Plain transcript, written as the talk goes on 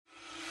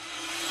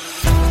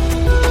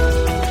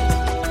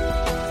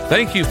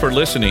Thank you for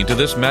listening to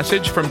this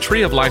message from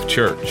Tree of Life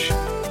Church.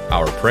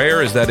 Our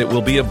prayer is that it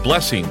will be a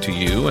blessing to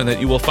you and that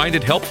you will find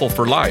it helpful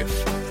for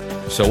life.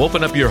 So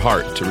open up your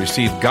heart to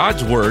receive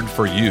God's word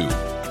for you.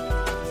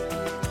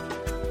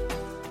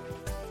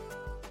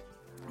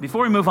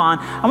 Before we move on,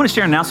 I want to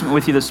share an announcement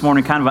with you this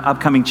morning, kind of an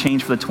upcoming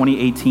change for the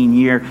 2018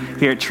 year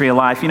here at Tree of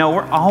Life. You know,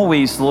 we're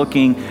always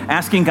looking,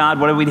 asking God,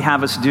 what do we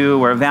have us do?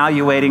 We're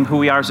evaluating who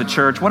we are as a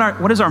church.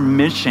 What is our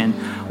mission?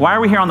 Why are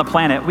we here on the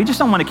planet? We just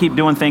don't want to keep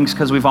doing things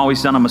because we've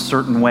always done them a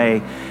certain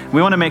way. We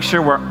want to make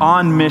sure we're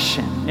on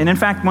mission. And in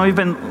fact, when we've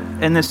been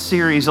in this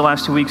series the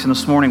last 2 weeks, and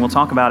this morning we'll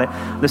talk about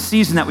it, the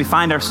season that we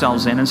find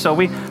ourselves in. And so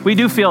we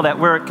do feel that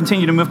we're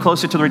continuing to move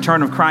closer to the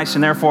return of Christ,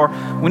 and therefore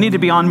we need to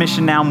be on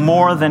mission now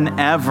more than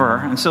ever.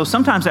 And so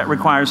sometimes that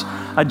requires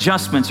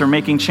adjustments or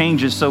making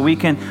changes so we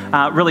can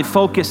really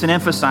focus and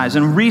emphasize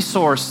and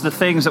resource the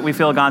things that we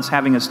feel God's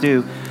having us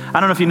do. I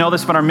don't know if you know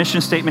this, but our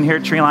mission statement here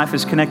at Tree of Life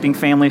is connecting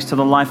families to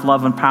the life,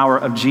 love, and power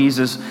of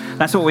Jesus.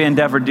 That's what we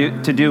endeavor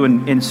to do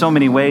in so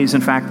many ways. In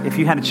fact, if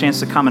you had a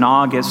chance to come in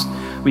August,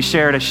 I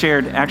shared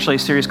actually a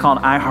series called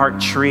I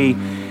Heart Tree,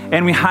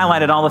 and we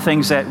highlighted all the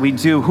things that we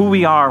do, who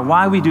we are,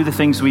 why we do the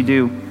things we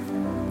do.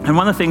 And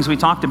one of the things we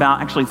talked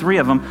about, actually three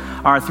of them,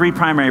 are three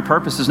primary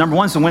purposes. Number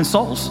one is to win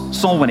souls,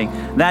 soul winning.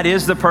 That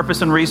is the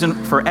purpose and reason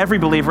for every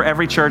believer,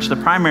 every church. The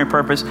primary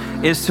purpose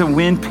is to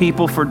win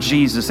people for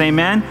Jesus.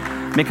 Amen?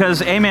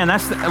 Because, amen,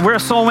 we're a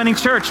soul winning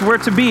church. We're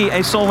to be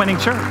a soul winning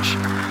church.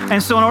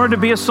 And so in order to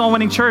be a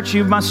soul-winning church,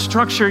 you must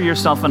structure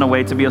yourself in a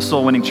way to be a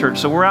soul-winning church.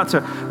 So we're out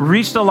to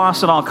reach the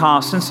lost at all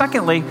costs. And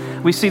secondly,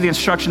 we see the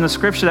instruction in the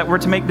scripture that we're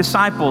to make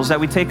disciples, that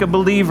we take a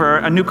believer,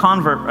 a new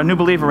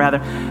believer,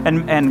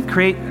 and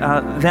create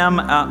them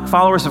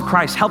followers of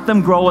Christ, help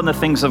them grow in the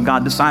things of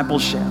God,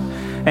 discipleship.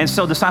 And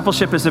so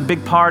discipleship is a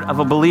big part of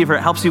a believer.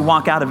 It helps you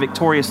walk out a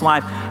victorious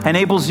life,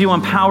 enables you,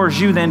 empowers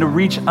you then to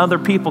reach other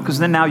people, because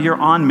then now you're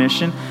on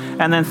mission.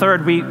 And then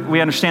third, we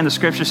understand the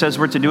scripture says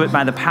we're to do it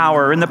by the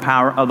power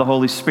of the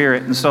Holy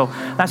Spirit. And so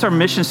that's our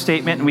mission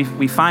statement, and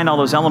we find all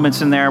those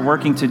elements in there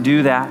working to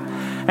do that.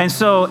 And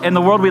so in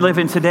the world we live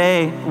in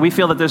today, we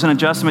feel that there's an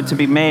adjustment to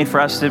be made for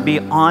us to be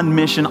on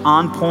mission,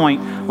 on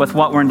point with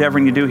what we're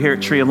endeavoring to do here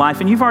at Tree of Life.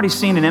 And you've already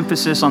seen an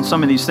emphasis on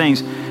some of these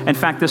things. In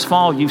fact, this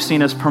fall, you've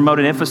seen us promote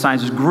and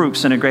emphasize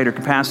groups in a greater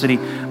capacity.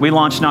 We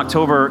launched in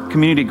October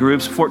community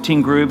groups,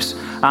 14 groups.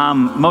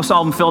 Most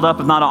all of them filled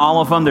up, if not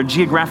all of them. They're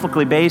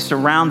geographically based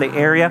around the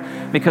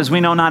area, because we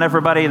know not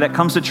everybody that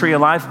comes to Tree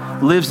of Life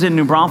lives in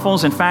New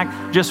Braunfels. In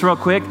fact, just real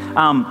quick,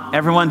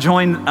 everyone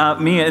joined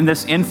me in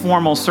this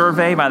informal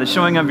survey by the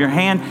showing of your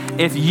hand.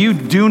 If you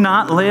do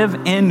not live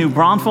in New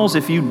Braunfels,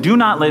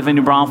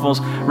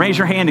 raise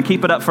your hand and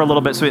keep it up for a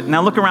little bit. So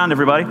now look around,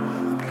 everybody.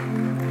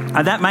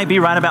 That might be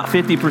right about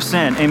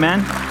 50%. Amen.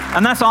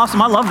 And that's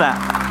awesome. I love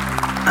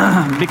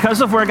that.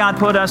 Because of where God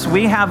put us,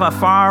 we have a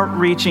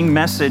far-reaching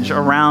message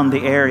around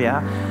the area.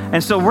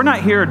 And so we're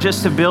not here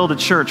just to build a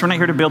church. We're not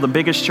here to build the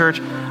biggest church.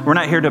 We're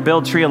not here to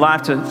build Tree of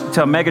Life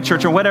to a mega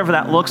church or whatever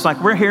that looks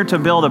like. We're here to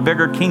build a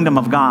bigger kingdom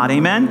of God.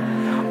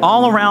 Amen.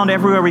 All around,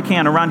 everywhere we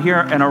can, around here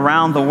and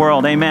around the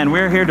world. Amen.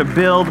 We're here to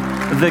build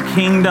the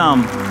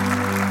kingdom.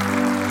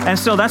 And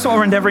so that's what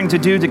we're endeavoring to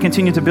do, to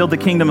continue to build the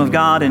kingdom of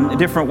God in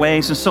different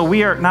ways. And so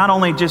we are not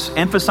only just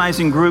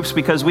emphasizing groups,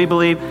 because we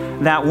believe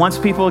that once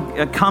people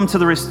come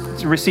to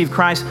receive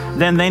Christ,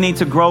 then they need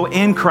to grow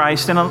in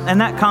Christ. And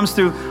that comes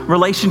through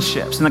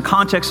relationships, in the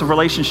context of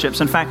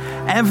relationships. In fact,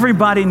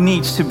 everybody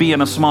needs to be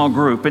in a small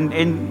group.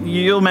 And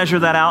you'll measure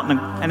that out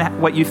and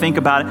what you think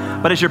about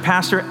it. But as your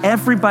pastor,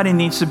 everybody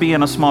needs to be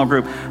in a small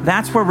group.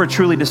 That's where we're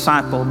truly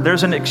discipled.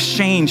 There's an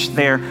exchange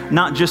there,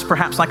 not just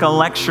perhaps like a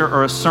lecture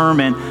or a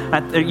sermon.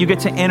 You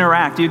get to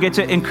interact. You get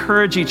to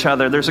encourage each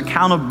other. There's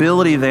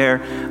accountability there.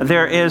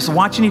 There is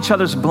watching each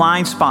other's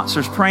blind spots.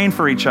 There's praying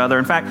for each other.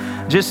 In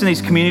fact, just in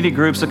these community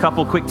groups, a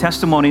couple of quick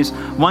testimonies.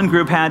 One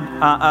group had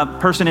a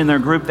person in their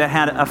group that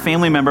had a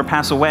family member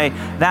pass away.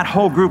 That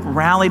whole group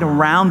rallied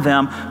around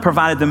them,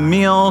 provided them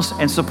meals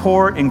and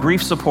support and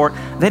grief support.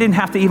 They didn't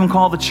have to even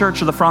call the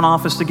church or the front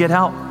office to get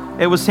help.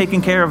 It was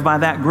taken care of by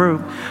that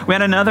group. We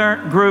had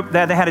another group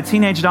that they had a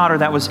teenage daughter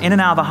that was in and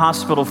out of the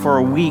hospital for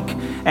a week,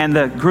 and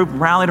the group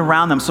rallied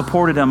around them,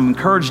 supported them,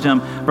 encouraged them,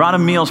 brought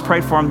them meals,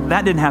 prayed for them.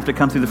 That didn't have to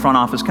come through the front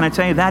office. Can I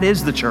tell you, that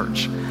is the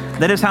church.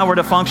 That is how we're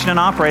to function and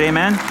operate,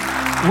 amen?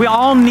 We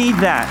all need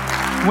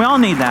that. We all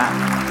need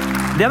that.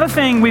 The other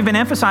thing we've been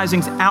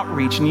emphasizing is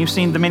outreach, and you've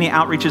seen the many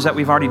outreaches that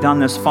we've already done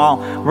this fall.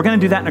 We're going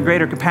to do that in a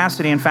greater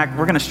capacity. In fact,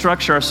 we're going to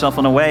structure ourselves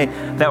in a way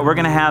that we're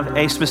going to have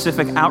a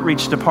specific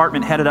outreach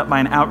department headed up by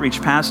an outreach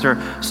pastor,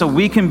 so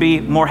we can be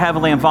more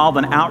heavily involved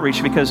in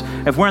outreach. Because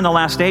if we're in the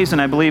last days,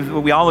 and I believe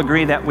we all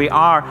agree that we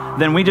are,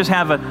 then we just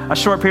have a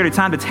short period of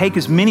time to take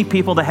as many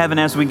people to heaven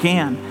as we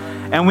can.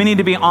 And we need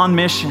to be on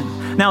mission.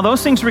 Now,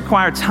 those things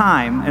require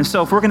time. And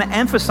so if we're going to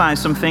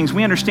emphasize some things,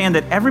 we understand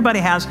that everybody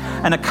has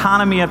an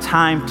economy of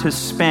time to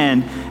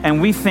spend. And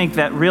we think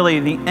that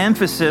really the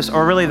emphasis,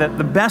 or really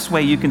the best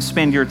way you can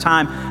spend your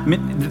time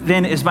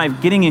then, is by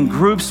getting in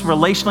groups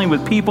relationally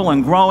with people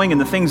and growing in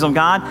the things of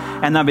God,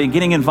 and then by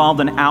getting involved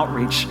in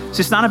outreach. So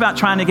it's not about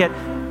trying to get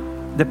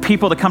the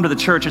people to come to the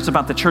church. It's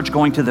about the church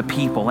going to the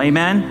people.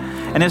 Amen?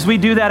 And as we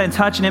do that and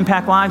touch and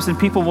impact lives, then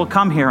people will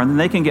come here and then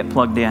they can get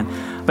plugged in.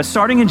 But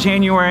starting in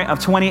January of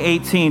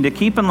 2018, to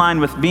keep in line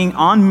with being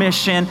on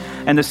mission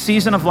and the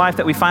season of life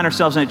that we find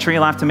ourselves in at Tree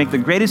of Life to make the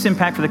greatest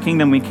impact for the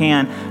kingdom we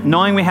can,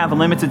 knowing we have a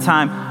limited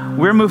time,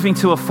 we're moving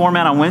to a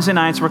format on Wednesday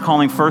nights we're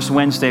calling First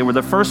Wednesday. We're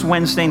the first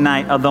Wednesday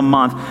night of the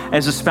month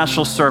as a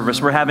special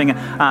service. We're having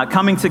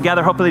coming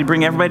together, hopefully to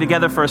bring everybody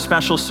together for a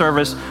special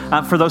service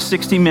for those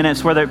 60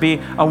 minutes, whether it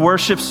be a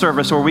worship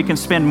service where we can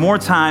spend more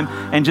time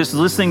and just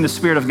listening to the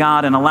Spirit of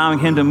God and allowing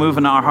Him to move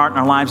in our heart and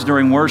our lives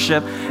during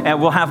worship. And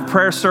we'll have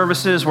prayer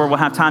services where we'll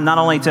have time not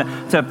only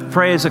to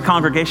pray as a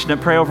congregation, to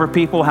pray over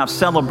people. We'll have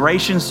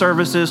celebration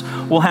services.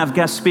 We'll have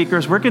guest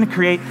speakers. We're going to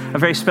create a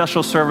very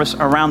special service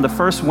around the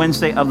first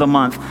Wednesday of the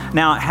month.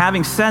 Now,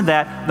 having said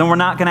that, then we're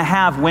not going to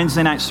have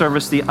Wednesday night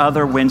service the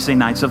other Wednesday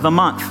nights of the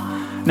month.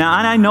 Now,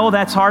 and I know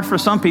that's hard for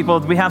some people.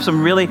 We have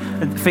some really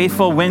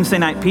faithful Wednesday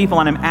night people,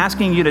 and I'm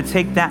asking you to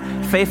take that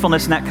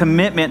faithfulness and that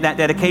commitment, that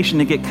dedication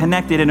to get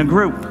connected in a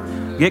group.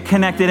 Get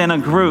connected in a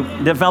group,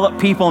 develop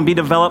people and be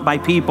developed by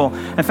people.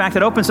 In fact,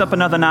 it opens up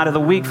another night of the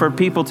week for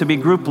people to be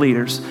group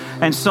leaders.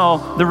 And so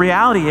the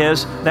reality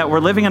is that we're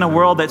living in a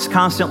world that's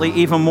constantly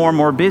even more and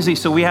more busy,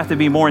 so we have to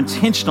be more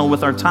intentional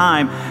with our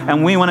time,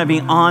 and we want to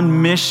be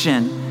on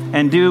mission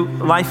and do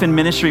life and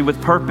ministry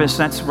with purpose.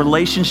 That's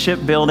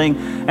relationship building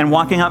and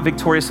walking out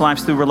victorious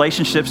lives through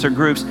relationships or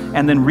groups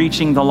and then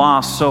reaching the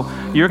lost. So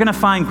you're going to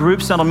find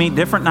groups that'll meet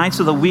different nights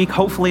of the week.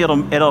 Hopefully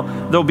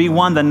there'll be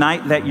one the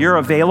night that you're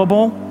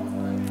available.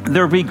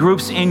 There'll be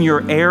groups in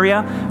your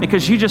area,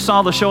 because you just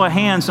saw the show of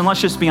hands, and let's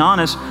just be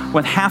honest,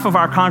 with half of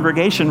our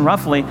congregation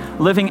roughly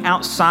living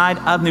outside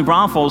of New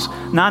Braunfels,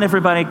 not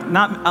everybody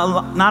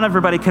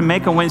can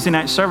make a Wednesday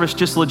night service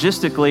just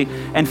logistically.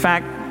 In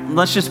fact,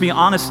 let's just be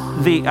honest,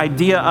 the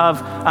idea of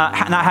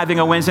not having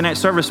a Wednesday night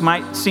service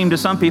might seem to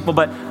some people,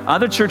 but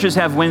other churches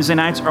have Wednesday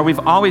nights, or we've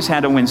always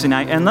had a Wednesday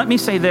night. And let me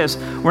say this,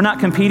 we're not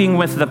competing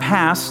with the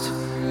past,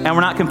 and we're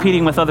not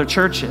competing with other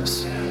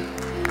churches.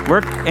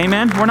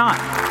 Amen? We're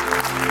not.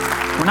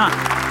 We're not.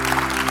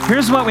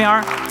 Here's what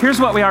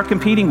we are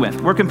competing with.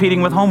 We're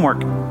competing with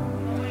homework.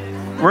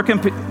 We're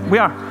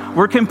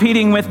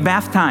competing with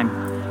bath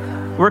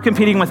time. We're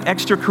competing with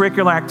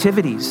extracurricular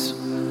activities.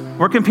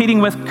 We're competing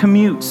with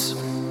commutes.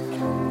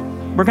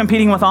 We're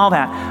competing with all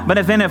that. But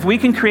if we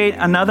can create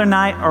another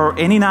night or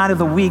any night of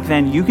the week,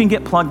 then you can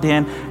get plugged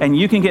in and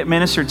you can get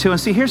ministered to. And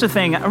see, here's the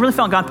thing. I really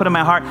felt God put in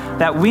my heart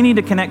that we need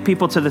to connect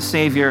people to the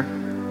Savior,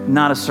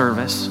 not a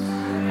service.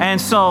 And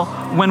so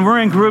when we're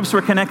in groups,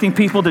 we're connecting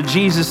people to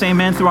Jesus,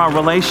 amen, through our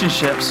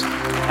relationships.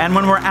 And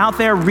when we're out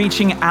there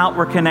reaching out,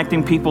 we're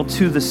connecting people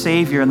to the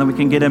Savior, and then we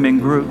can get them in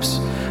groups.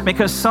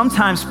 Because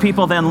sometimes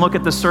people then look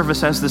at the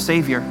service as the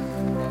Savior.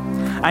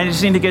 I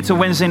just need to get to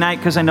Wednesday night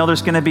because I know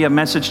there's going to be a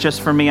message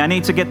just for me. I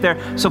need to get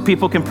there so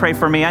people can pray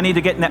for me. I need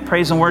to get in that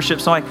praise and worship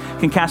so I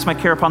can cast my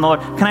care upon the Lord.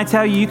 Can I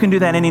tell you, you can do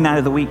that any night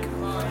of the week.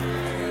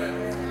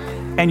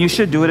 And you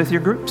should do it with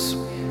your groups.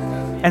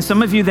 And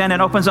some of you then,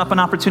 it opens up an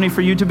opportunity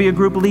for you to be a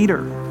group leader.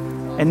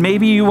 And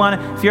maybe you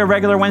want to, if you're a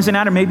regular Wednesday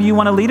night, or maybe you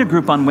want to lead a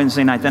group on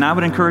Wednesday night, then I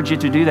would encourage you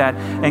to do that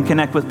and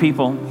connect with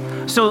people.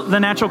 So the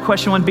natural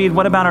question would be,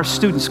 what about our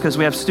students? Because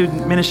we have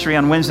student ministry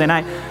on Wednesday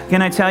night.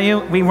 Can I tell you,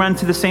 we run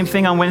to the same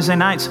thing on Wednesday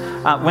nights.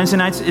 Wednesday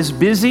nights is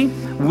busy.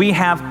 We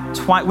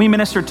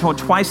minister to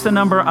twice the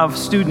number of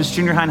students,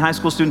 junior high and high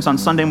school students on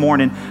Sunday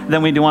morning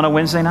than we do on a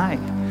Wednesday night.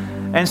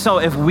 And so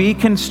if we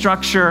can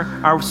structure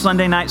our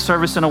Sunday night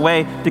service in a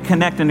way to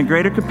connect in a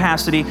greater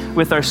capacity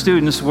with our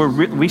students,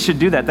 we should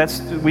do that.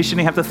 We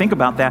shouldn't have to think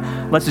about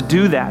that. Let's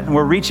do that. And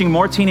we're reaching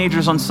more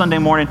teenagers on Sunday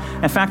morning.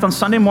 In fact, on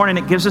Sunday morning,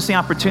 it gives us the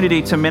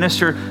opportunity to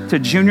minister to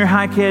junior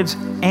high kids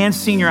and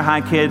senior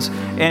high kids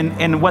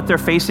and what they're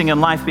facing in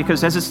life.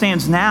 Because as it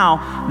stands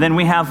now, then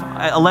we have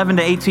 11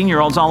 to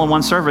 18-year-olds all in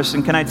one service.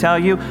 And can I tell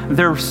you,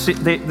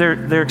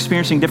 they're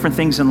experiencing different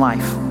things in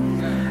life.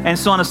 And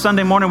so on a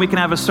Sunday morning, we can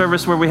have a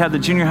service where we have the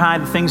junior high,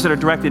 the things that are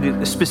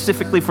directed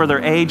specifically for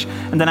their age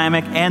and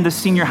dynamic, and the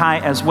senior high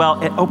as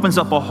well. It opens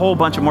up a whole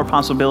bunch of more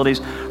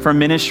possibilities for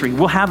ministry.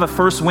 We'll have a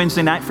first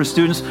Wednesday night for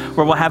students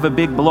where we'll have a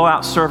big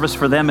blowout service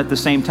for them at the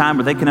same time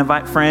where they can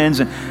invite friends,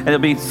 and it'll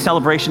be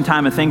celebration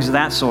time and things of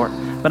that sort.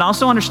 But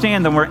also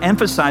understand that we're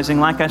emphasizing,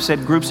 like I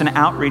said, groups and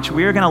outreach.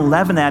 We are going to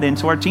leaven that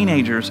into our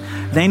teenagers.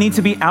 They need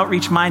to be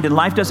outreach-minded.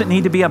 Life doesn't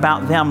need to be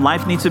about them.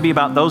 Life needs to be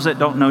about those that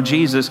don't know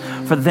Jesus,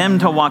 for them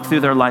to walk through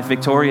their life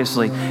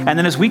victoriously. And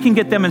then as we can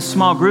get them in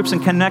small groups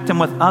and connect them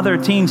with other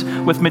teens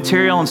with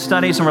material and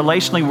studies and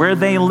relationally where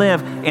they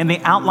live in the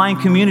outlying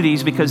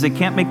communities because they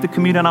can't make the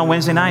commute on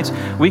Wednesday nights,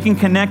 we can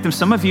connect them.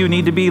 Some of you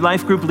need to be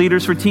life group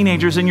leaders for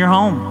teenagers in your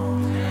home.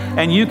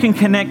 And you can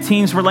connect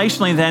teens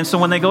relationally then, so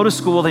when they go to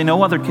school, they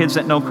know other kids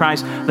that know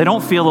Christ. They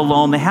don't feel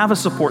alone. They have a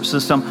support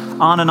system,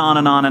 on and on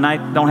and on. And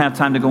I don't have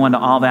time to go into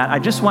all that. I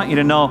just want you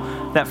to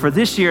know that for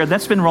this year,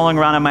 that's been rolling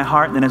around in my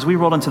heart. And as we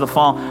rolled into the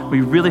fall,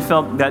 we really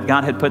felt that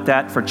God had put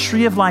that for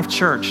Tree of Life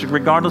Church,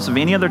 regardless of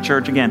any other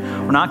church. Again,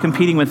 we're not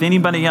competing with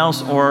anybody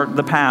else or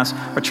the past,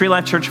 but Tree of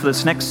Life Church for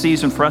this next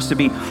season, for us to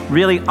be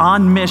really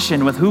on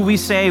mission with who we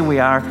say we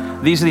are.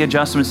 These are the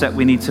adjustments that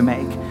we need to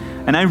make.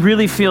 And I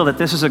really feel that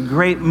this is a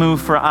great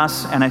move for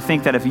us. And I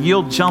think that if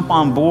you'll jump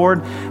on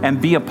board and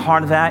be a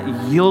part of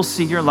that, you'll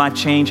see your life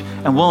change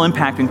and we'll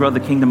impact and grow the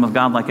kingdom of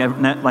God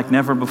like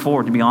never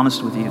before, to be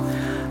honest with you.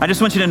 I just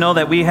want you to know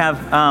that we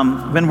have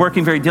been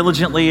working very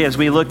diligently as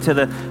we look to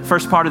the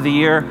first part of the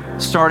year,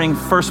 starting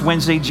first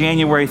Wednesday,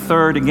 January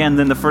 3rd, again,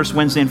 then the first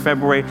Wednesday in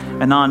February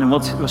and on, and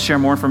we'll share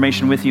more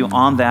information with you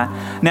on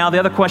that. Now, the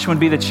other question would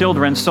be the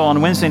children. So on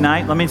Wednesday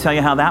night, let me tell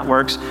you how that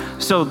works.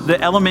 So the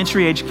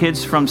elementary age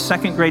kids from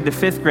 2nd grade to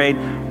 5th grade,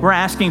 we're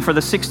asking for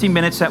the 60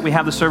 minutes that we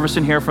have the service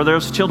in here for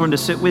those children to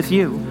sit with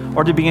you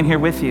or to be in here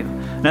with you.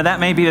 Now,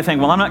 that may be the thing.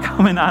 Well, I'm not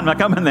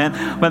coming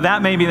then, but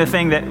that may be the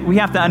thing that we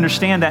have to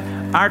understand,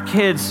 that our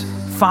kids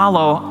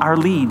follow our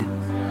lead.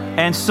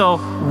 And so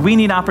we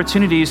need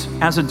opportunities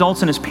as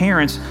adults and as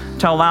parents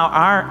to allow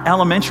our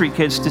elementary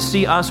kids to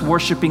see us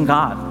worshiping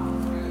God.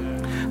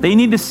 They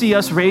need to see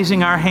us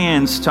raising our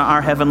hands to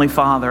our Heavenly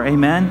Father.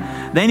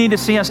 Amen. They need to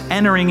see us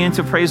entering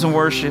into praise and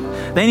worship.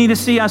 They need to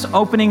see us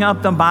opening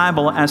up the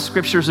Bible as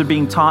scriptures are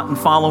being taught and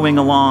following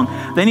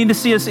along. They need to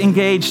see us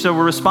engaged, so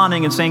we're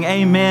responding and saying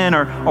amen,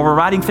 or we're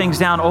writing things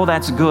down. Oh,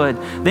 that's good.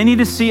 They need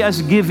to see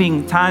us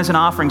giving tithes and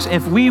offerings.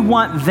 If we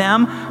want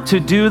them to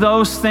do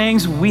those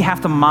things, we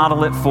have to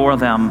model it for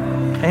them.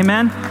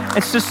 Amen.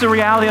 It's just the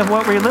reality of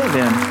what we live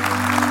in.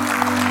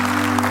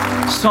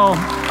 So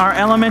our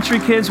elementary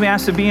kids, we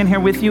ask to be in here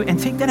with you and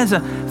take that as a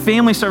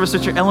family service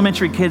that your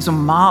elementary kids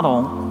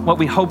model what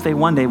we hope they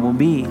one day will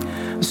be.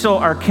 So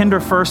our Kinder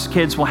First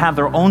kids will have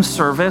their own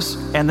service,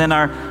 and then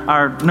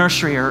our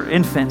nursery or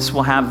infants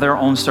will have their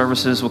own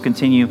services. Will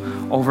continue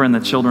over in the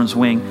children's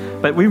wing.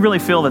 But we really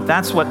feel that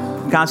that's what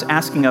God's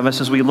asking of us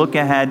as we look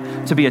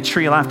ahead to be a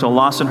tree of life to a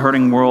lost and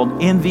hurting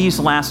world. In these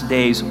last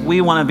days,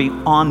 we want to be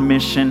on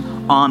mission,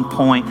 on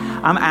point.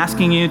 I'm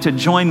asking you to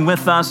join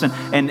with us,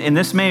 and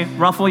this may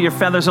ruffle your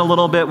feathers a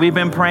little bit. We've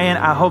been praying.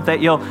 I hope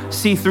that you'll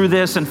see through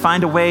this and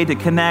find a way to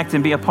connect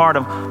and be a part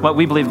of what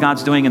we believe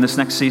God's doing in this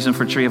next season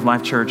for Tree of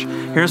Life Church.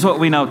 Here's what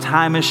we know.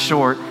 Time is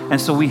short, and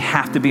so we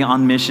have to be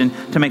on mission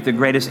to make the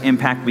greatest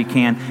impact we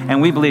can.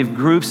 And we believe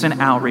groups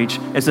and outreach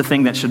is the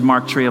thing that should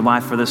mark Tree of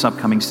Life for this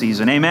upcoming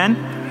season. Amen?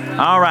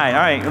 All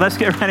right. Let's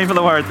get ready for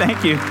the word.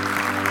 Thank you.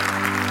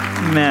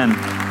 Amen.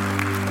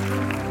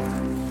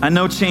 I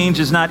know change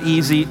is not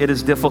easy. It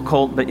is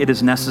difficult, but it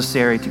is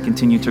necessary to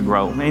continue to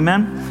grow.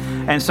 Amen?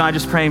 And so I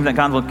just pray that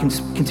God will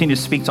continue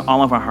to speak to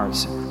all of our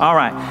hearts. All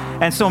right.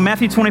 And so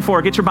Matthew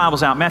 24, get your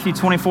Bibles out. Matthew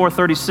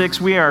 24:36,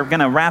 we are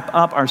going to wrap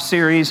up our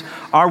series,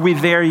 Are We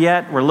There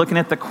Yet? We're looking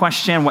at the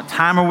question, what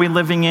time are we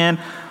living in?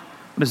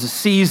 What is the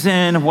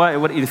season?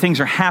 What things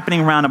are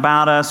happening around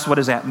about us? What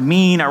does that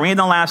mean? Are we in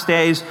the last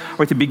days?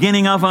 We're at the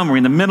beginning of them. We're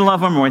in the middle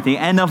of them. We're at the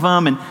end of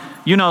them. And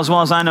you know as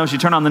well as I know, as you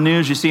turn on the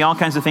news, you see all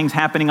kinds of things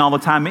happening all the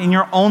time. In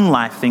your own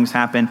life, things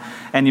happen,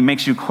 and it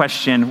makes you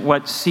question,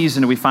 what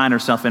season do we find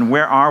ourselves in?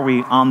 Where are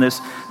we on this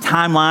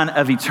timeline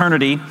of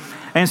eternity?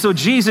 And so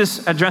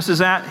Jesus addresses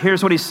that.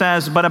 Here's what he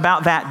says, but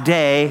about that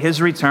day,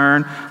 his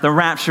return, the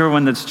rapture,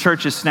 when the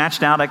church is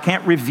snatched out. I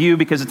can't review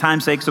because of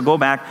time's sake, so go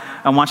back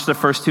and watch the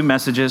first two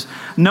messages.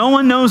 No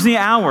one knows the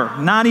hour,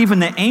 not even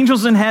the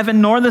angels in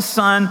heaven, nor the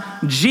Son.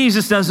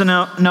 Jesus doesn't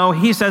know.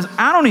 He says,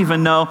 I don't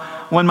even know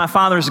when my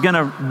Father is going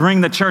to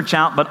bring the church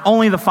out, but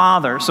only the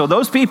Father. So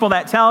those people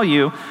that tell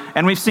you,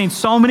 and we've seen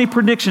so many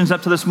predictions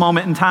up to this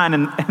moment in time,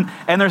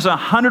 and there's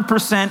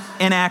 100%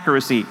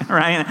 inaccuracy,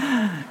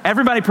 right?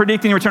 Everybody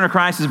predicting the return of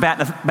Christ is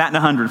batting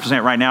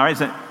 100% right now,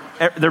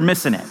 right? They're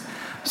missing it.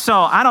 So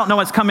I don't know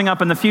what's coming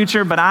up in the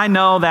future, but I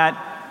know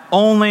that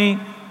only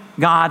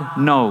God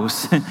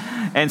knows.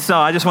 And so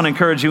I just want to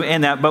encourage you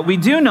in that. But we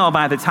do know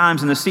by the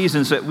times and the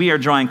seasons that we are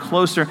drawing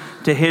closer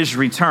to his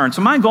return.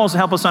 So my goal is to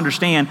help us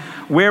understand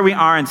where we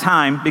are in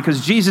time,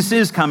 because Jesus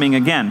is coming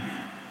again.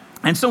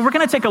 And so we're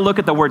going to take a look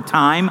at the word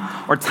time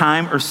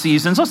or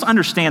seasons. Let's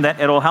understand that.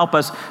 It'll help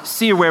us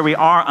see where we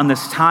are on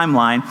this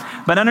timeline.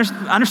 But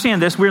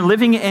understand this, we're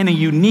living in a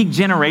unique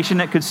generation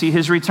that could see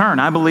his return.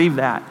 I believe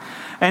that.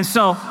 And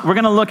so we're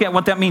going to look at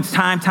what that means,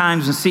 times,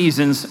 and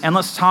seasons, and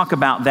let's talk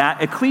about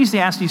that.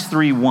 Ecclesiastes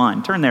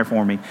 3:1. Turn there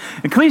for me.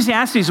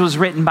 Ecclesiastes was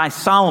written by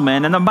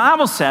Solomon, and the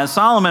Bible says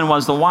Solomon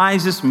was the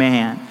wisest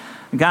man.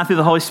 God, through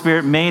the Holy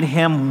Spirit, made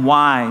him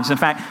wise. In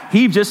fact,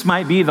 he just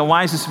might be the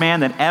wisest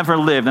man that ever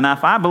lived. And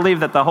if I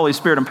believe that the Holy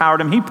Spirit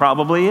empowered him, he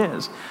probably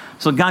is.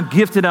 So God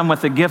gifted him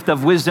with the gift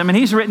of wisdom. And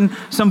he's written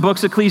some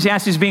books,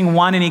 Ecclesiastes being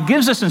one, and he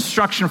gives us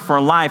instruction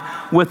for life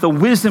with the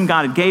wisdom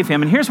God gave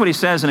him. And here's what he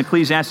says in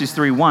Ecclesiastes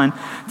 3:1.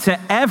 To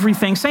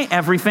everything, say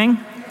everything.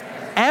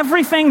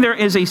 Everything there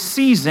is a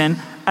season,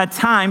 a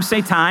time,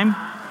 say time.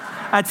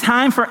 A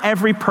time for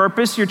every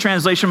purpose. Your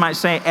translation might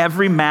say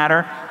every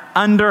matter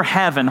under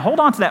heaven. Hold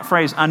on to that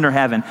phrase, under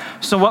heaven.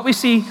 So what we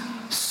see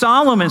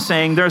Solomon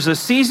saying, there's a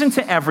season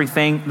to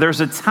everything. There's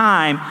a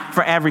time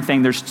for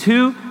everything. There's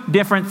two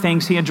different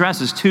things he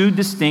addresses, two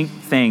distinct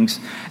things.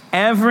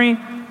 Every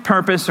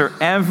purpose or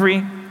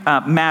every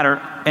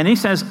matter. And he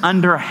says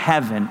under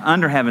heaven,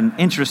 under heaven.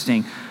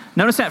 Interesting.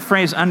 Notice that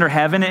phrase under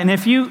heaven. And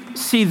if you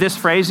see this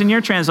phrase in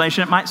your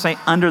translation, it might say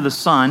under the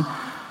sun.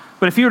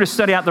 But if you were to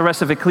study out the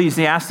rest of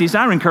Ecclesiastes,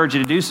 I would encourage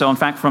you to do so. In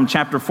fact, from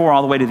chapter 4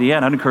 all the way to the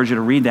end, I'd encourage you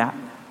to read that.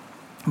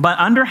 But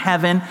under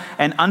heaven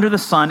and under the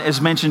sun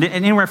is mentioned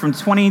anywhere from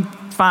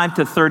 25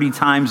 to 30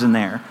 times in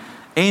there,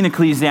 in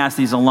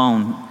Ecclesiastes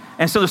alone.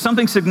 And so there's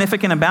something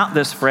significant about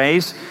this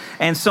phrase.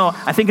 And so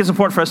I think it's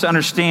important for us to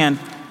understand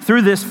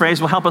through this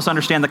phrase will help us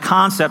understand the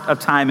concept of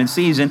time and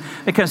season,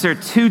 because there are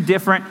two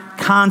different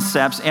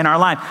concepts in our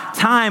life.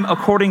 Time,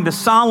 according to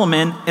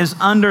Solomon, is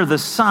under the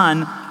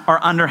sun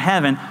or under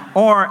heaven.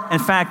 Or, in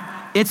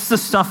fact, it's the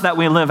stuff that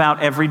we live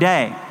out every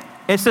day.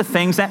 It's the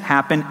things that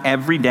happen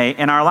every day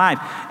in our life.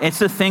 It's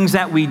the things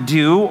that we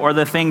do or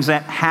the things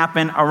that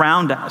happen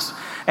around us.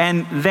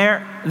 And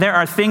there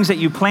are things that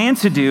you plan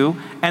to do,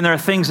 and there are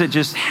things that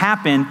just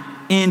happen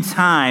in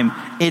time.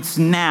 It's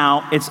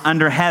now, it's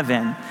under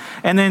heaven.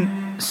 And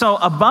then, so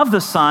above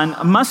the sun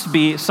must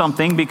be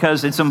something,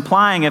 because it's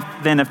implying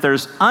if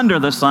there's under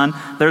the sun,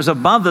 there's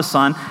above the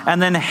sun,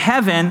 and then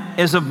heaven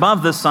is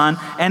above the sun,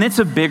 and it's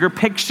a bigger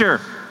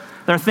picture.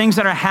 There are things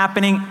that are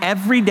happening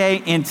every day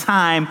in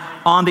time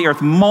on the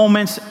earth,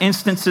 moments,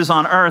 instances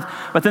on earth,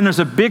 but then there's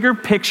a bigger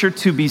picture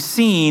to be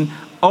seen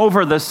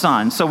over the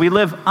sun. So we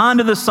live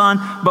under the sun,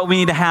 but we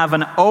need to have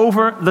an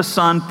over the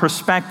sun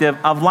perspective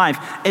of life.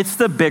 It's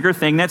the bigger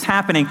thing that's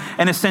happening.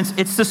 In a sense,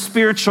 it's the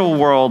spiritual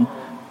world,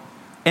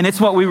 and it's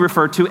what we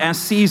refer to as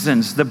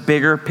seasons, the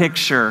bigger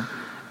picture.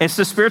 It's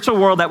the spiritual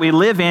world that we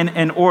live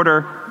in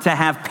order to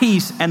have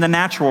peace in the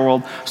natural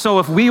world. So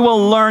if we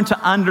will learn to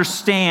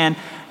understand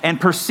and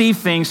perceive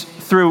things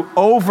through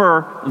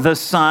over the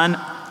sun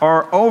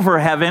or over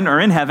heaven or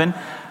in heaven,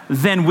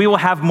 then we will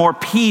have more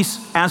peace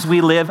as we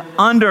live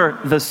under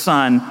the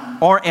sun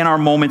or in our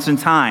moments in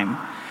time.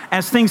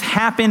 As things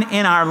happen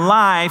in our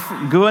life,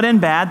 good and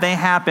bad, they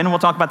happen. We'll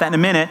talk about that in a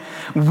minute.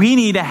 We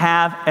need to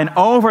have an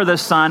over the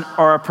sun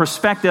or a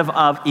perspective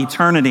of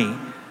eternity,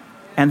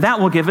 and that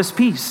will give us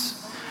peace.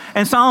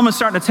 And Solomon's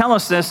starting to tell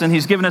us this, and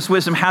he's given us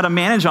wisdom how to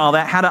manage all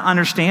that, how to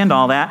understand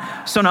all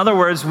that. So in other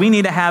words, we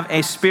need to have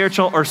a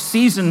spiritual or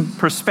season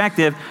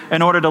perspective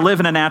in order to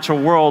live in a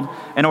natural world,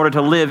 in order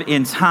to live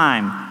in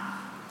time.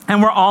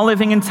 And we're all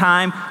living in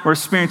time. We're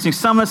experiencing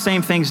some of the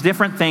same things,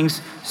 different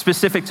things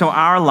specific to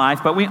our life,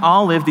 but we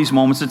all live these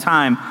moments of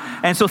time.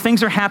 And so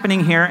things are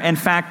happening here. In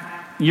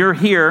fact, you're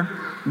here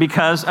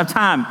because of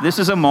time. This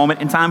is a moment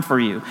in time for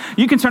you.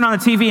 You can turn on the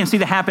TV and see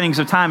the happenings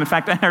of time. In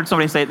fact, I heard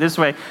somebody say it this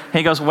way.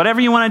 He goes,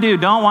 whatever you want to do,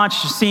 don't watch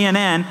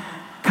CNN,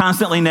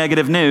 constantly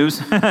negative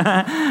news,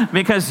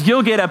 because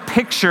you'll get a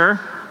picture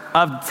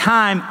of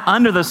time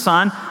under the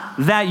sun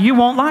that you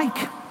won't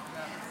like.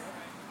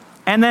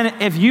 And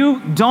then if you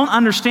don't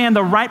understand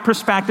the right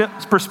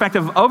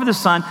perspective over the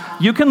sun,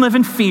 you can live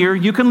in fear,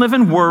 you can live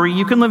in worry,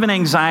 you can live in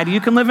anxiety,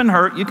 you can live in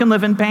hurt, you can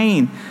live in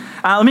pain.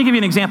 Let me give you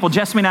an example.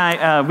 Jesse and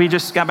I, we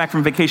just got back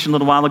from vacation a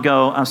little while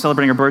ago,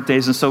 celebrating our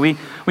birthdays. And so we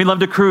love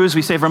to cruise.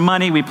 We save our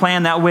money. We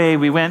plan that way.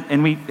 We went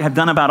and we have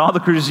done about all the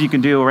cruises you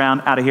can do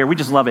around out of here. We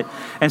just love it.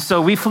 And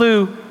so we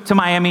flew to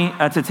Miami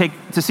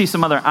to see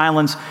some other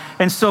islands.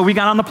 And so we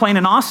got on the plane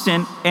in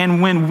Austin.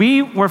 And when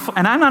we were,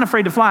 and I'm not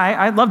afraid to fly.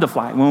 I love to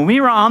fly. When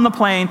we were on the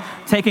plane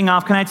taking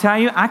off, can I tell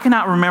you, I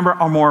cannot remember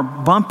a more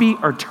bumpy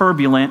or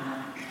turbulent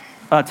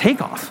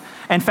takeoff.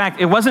 In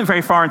fact, it wasn't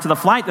very far into the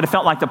flight that it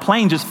felt like the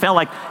plane just felt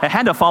like it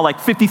had to fall like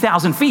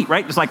 50,000 feet,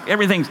 right? Just like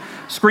everything's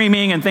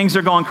screaming and things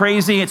are going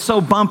crazy. It's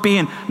so bumpy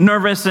and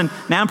nervous. And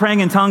now I'm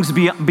praying in tongues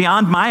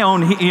beyond my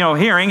own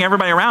hearing.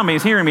 Everybody around me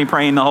is hearing me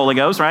praying the Holy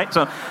Ghost, right?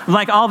 So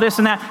like all this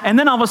and that. And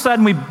then all of a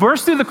sudden we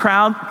burst through the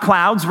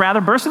clouds,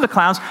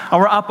 and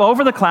we're up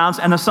over the clouds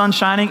and the sun's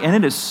shining and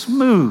it is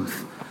smooth.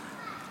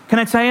 Can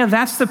I tell you,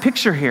 that's the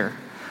picture here.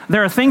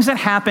 There are things that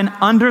happen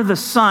under the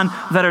sun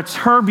that are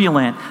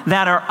turbulent,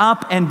 that are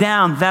up and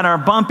down, that are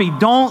bumpy.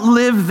 Don't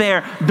live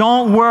there.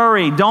 Don't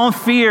worry. Don't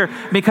fear,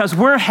 because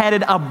we're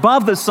headed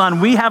above the sun.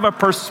 We have a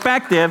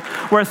perspective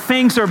where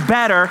things are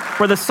better,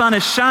 where the sun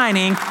is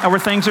shining, and where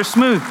things are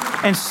smooth.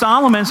 And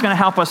Solomon's going to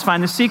help us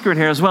find the secret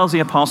here, as well as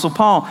the Apostle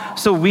Paul.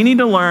 So we need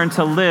to learn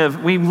to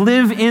live. We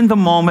live in the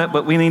moment,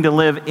 but we need to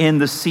live in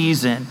the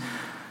season.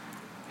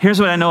 Here's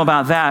what I know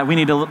about that. We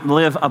need to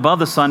live above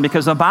the sun,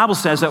 because the Bible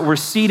says that we're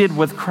seated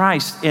with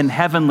Christ in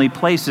heavenly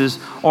places,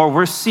 or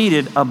we're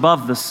seated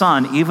above the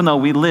sun, even though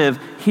we live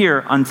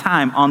here on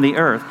time on the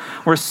earth.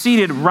 We're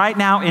seated right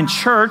now in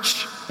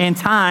church in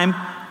time,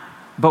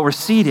 but we're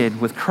seated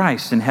with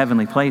Christ in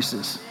heavenly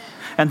places.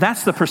 And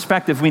that's the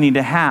perspective we need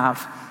to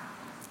have.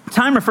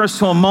 Time refers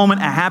to a moment,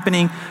 a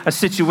happening, a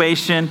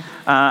situation.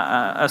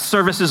 A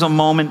service is a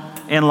moment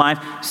in life.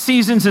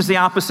 Seasons is the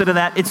opposite of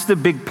that. It's the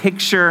big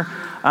picture.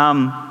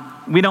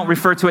 We don't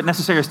refer to it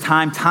necessarily as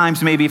time.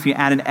 Times maybe if you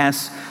add an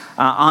S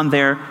on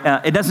there.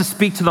 It doesn't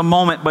speak to the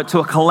moment, but to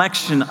a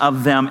collection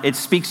of them. It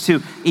speaks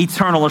to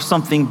eternal or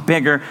something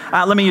bigger.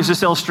 Let me use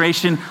this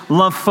illustration.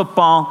 Love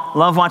football,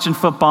 love watching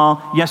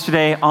football.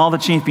 Yesterday, all the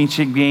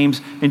championship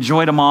games,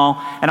 enjoyed them all.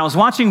 And I was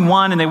watching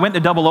one, and they went to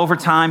double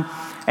overtime.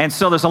 And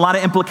so there's a lot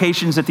of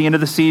implications at the end of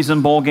the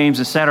season, bowl games,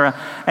 etc.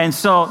 And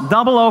so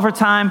double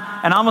overtime,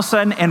 and all of a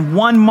sudden, in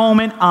one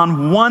moment,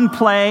 on one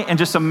play, in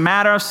just a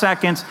matter of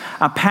seconds,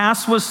 a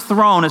pass was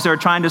thrown as they were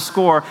trying to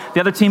score.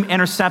 The other team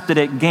intercepted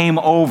it, game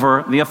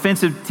over. The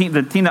offensive team,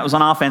 the team that was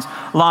on offense,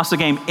 lost the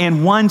game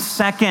in 1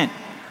 second.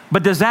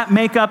 But does that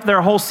make up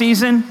their whole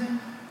season?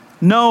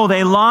 No,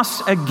 they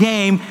lost a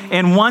game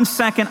in 1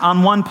 second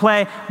on one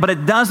play, but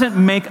it doesn't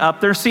make up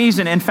their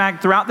season. In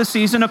fact, throughout the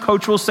season, a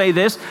coach will say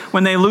this: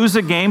 when they lose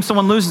a game,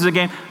 someone loses a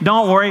game,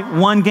 don't worry,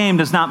 one game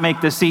does not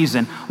make the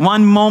season.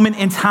 One moment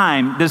in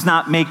time does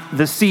not make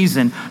the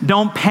season.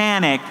 Don't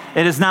panic,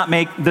 it does not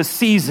make the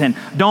season.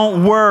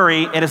 Don't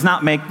worry, it does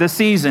not make the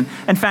season.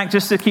 In fact,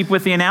 just to keep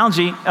with the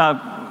analogy,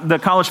 the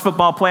college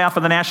football playoff or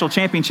the national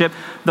championship,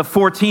 the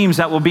 4 teams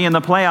that will be in the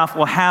playoff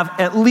will have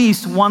at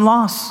least one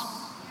loss.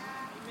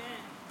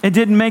 It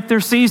didn't make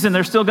their season.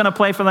 They're still going to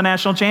play for the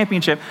national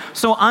championship.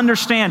 So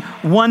understand,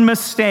 one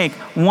mistake,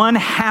 one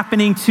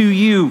happening to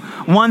you,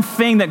 one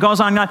thing that goes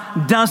on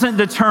doesn't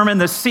determine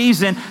the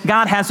season.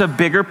 God has a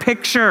bigger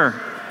picture.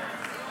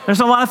 There's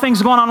a lot of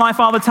things going on in life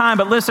all the time,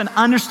 but listen,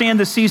 understand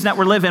the season that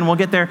we're living. We'll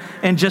get there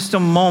in just a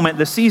moment.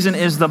 The season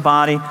is the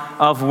body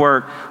of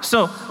work.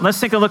 So let's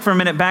take a look for a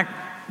minute back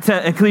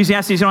to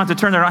Ecclesiastes. You don't have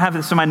to turn there. I don't have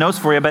this in my notes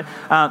for you, but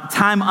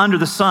time under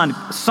the sun.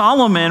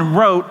 Solomon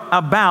wrote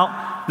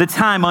about the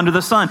time under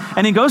the sun.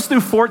 And he goes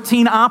through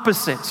 14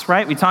 opposites,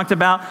 right? We talked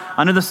about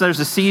under the sun, there's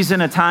a season,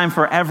 a time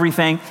for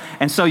everything.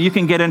 And so you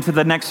can get into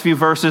the next few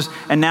verses,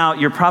 and now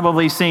you're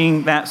probably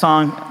singing that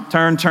song,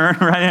 Turn, Turn,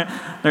 right?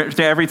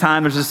 Every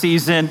time there's a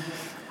season.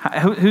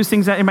 Who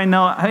sings that? Anybody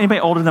know?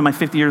 Anybody older than my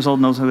 50 years old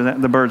knows who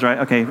the Byrds, right?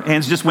 Okay,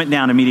 hands just went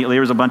down immediately.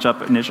 There was a bunch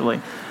up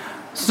initially.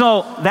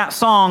 So that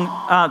song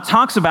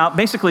talks about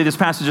basically this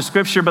passage of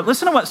scripture, but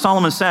listen to what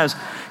Solomon says.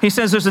 He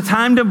says there's a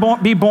time to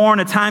be born,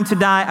 a time to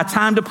die, a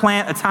time to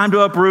plant, a time to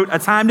uproot, a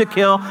time to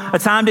kill, a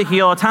time to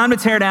heal, a time to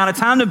tear down, a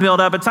time to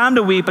build up, a time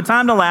to weep, a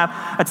time to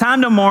laugh, a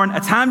time to mourn, a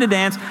time to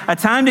dance, a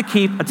time to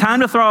keep, a time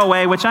to throw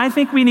away, which I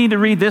think we need to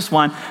read this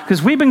one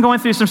because we've been going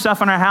through some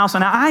stuff in our house,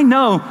 and I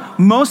know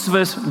most of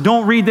us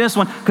don't read this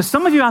one because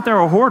some of you out there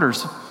are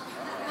hoarders.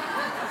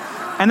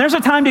 And there's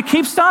a time to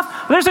keep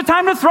stuff. There's a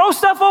time to throw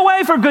stuff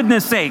away, for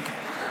goodness sake.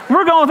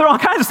 We're going through all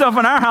kinds of stuff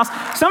in our house.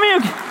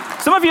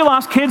 Some of you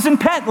lost kids and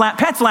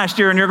pets last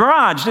year in your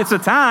garage. It's a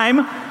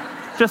time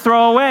to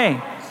throw away.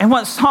 And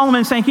what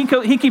Solomon's saying,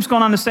 he keeps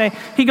going on to say,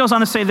 he goes on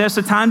to say this: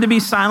 a time to be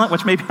silent,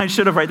 which maybe I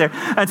should have right there.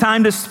 A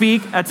time to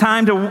speak, a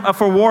time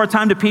for war, a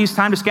time to peace,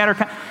 time to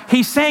scatter.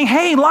 He's saying,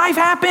 hey, life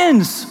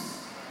happens.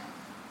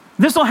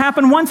 This will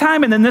happen one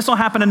time, and then this will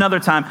happen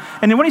another time.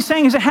 And then what he's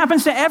saying is it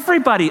happens to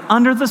everybody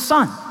under the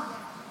sun.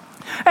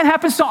 It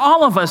happens to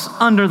all of us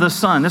under the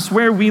sun. That's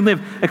where we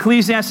live.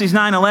 Ecclesiastes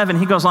 9:11,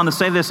 he goes on to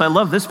say this. I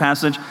love this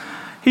passage.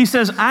 He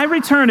says, I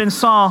returned and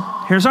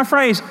saw, here's our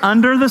phrase,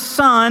 under the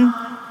sun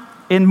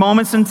in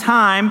moments in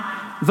time,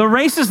 the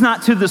race is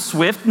not to the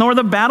swift, nor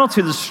the battle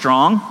to the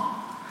strong,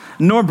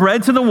 nor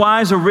bread to the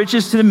wise, or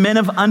riches to the men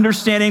of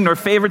understanding, nor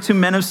favor to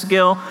men of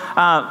skill,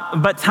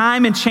 but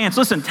time and chance.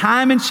 Listen,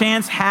 time and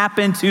chance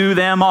happen to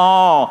them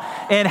all.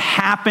 It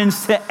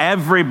happens to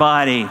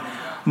everybody.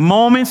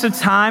 Moments of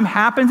time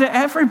happen to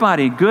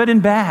everybody, good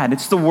and bad.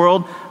 It's the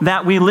world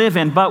that we live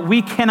in, but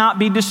we cannot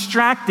be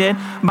distracted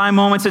by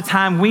moments of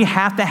time. We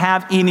have to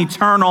have an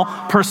eternal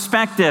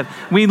perspective.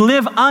 We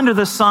live under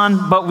the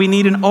sun, but we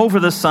need an over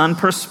the sun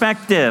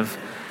perspective.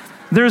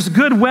 There's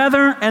good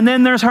weather, and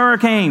then there's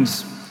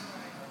hurricanes.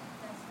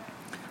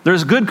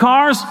 There's good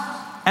cars,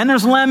 and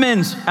there's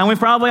lemons, and we've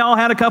probably all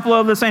had a couple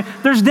of the same.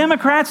 There's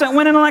Democrats that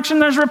win an election,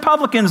 there's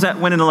Republicans that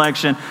win an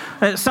election.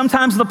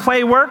 Sometimes the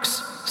play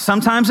works,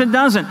 sometimes it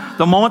doesn't.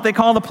 The moment they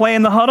call the play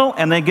in the huddle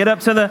and they get up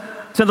to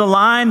the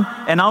line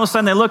and all of a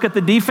sudden they look at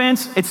the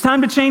defense, it's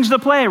time to change the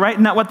play, right?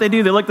 Isn't that what they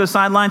do? They look at the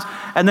sidelines,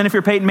 and then if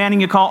you're Peyton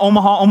Manning, you call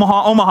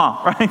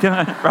Omaha, right?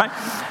 Right?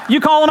 You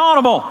call an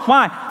audible.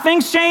 Why?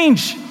 Things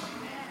change.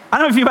 I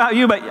don't know about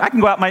you, but I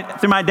can go out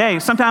through my day,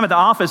 sometime at the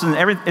office, and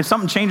if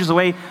something changes the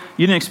way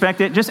you didn't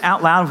expect it, just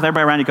out loud with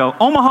everybody around you go,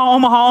 Omaha.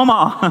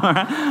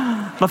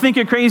 They'll think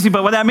you're crazy,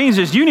 but what that means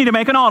is you need to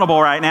make an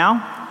audible right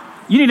now.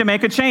 You need to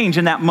make a change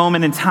in that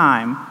moment in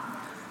time.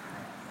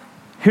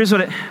 Here's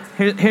what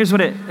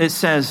it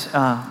says,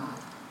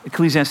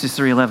 Ecclesiastes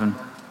 3:11.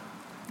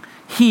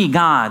 He,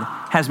 God,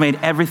 has made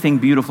everything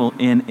beautiful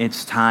in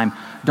its time.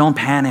 Don't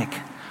panic.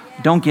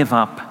 Don't give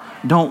up.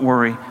 Don't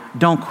worry.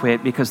 Don't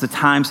quit, because the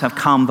times have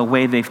come the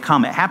way they've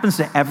come. It happens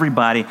to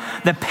everybody.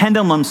 The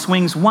pendulum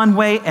swings one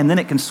way and then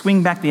it can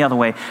swing back the other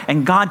way.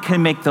 And God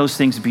can make those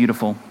things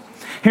beautiful.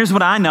 Here's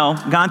what I know.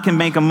 God can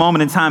make a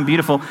moment in time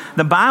beautiful.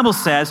 The Bible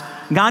says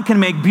God can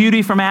make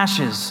beauty from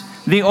ashes.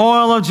 the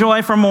oil of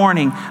joy for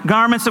mourning,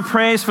 garments of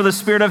praise for the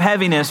spirit of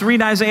heaviness.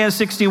 Read Isaiah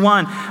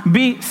 61.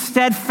 Be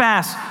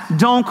steadfast.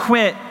 Don't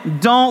quit.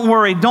 Don't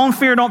worry. Don't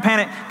fear. Don't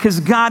panic, because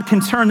God can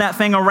turn that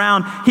thing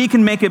around. He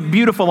can make it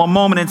beautiful a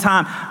moment in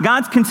time.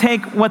 God can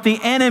take what the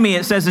enemy,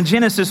 it says in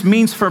Genesis,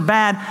 means for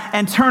bad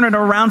and turn it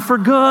around for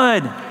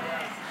good.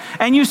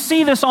 And you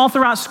see this all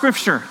throughout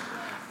Scripture.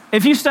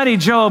 If you study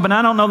Job, and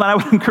I don't know that I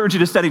would encourage you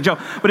to study Job,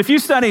 but if you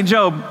study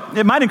Job,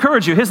 it might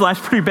encourage you. His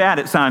life's pretty bad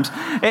at times.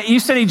 You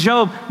study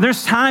Job,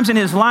 there's times in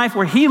his life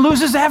where he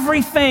loses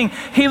everything.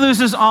 He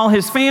loses all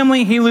his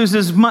family. He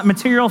loses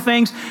material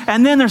things.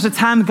 And then there's a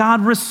time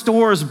God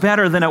restores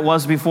better than it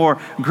was before,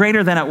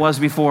 greater than it was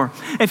before.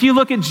 If you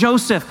look at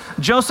Joseph,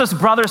 Joseph's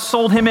brothers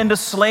sold him into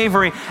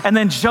slavery, and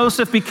then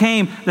Joseph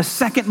became the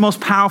second most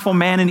powerful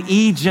man in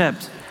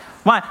Egypt.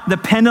 Why? The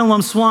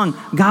pendulum swung.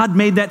 God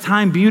made that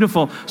time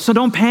beautiful. So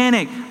don't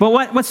panic. But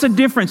what's the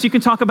difference? You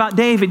can talk about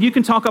David. You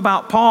can talk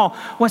about Paul.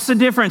 What's the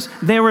difference?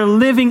 They were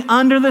living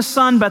under the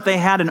sun, but they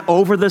had an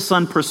over the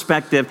sun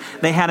perspective.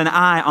 They had an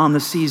eye on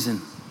the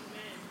season.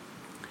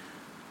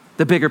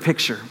 The bigger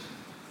picture.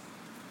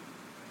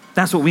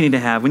 That's what we need to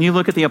have. When you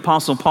look at the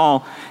Apostle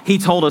Paul, he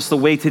told us the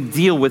way to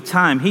deal with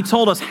time. He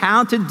told us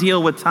how to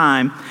deal with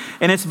time,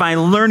 and it's by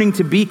learning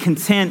to be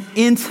content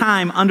in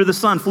time under the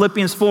sun.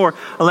 Philippians 4,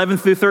 11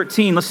 through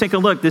 13. Let's take a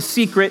look. The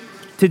secret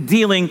to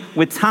dealing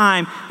with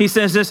time. He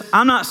says this,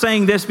 I'm not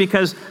saying this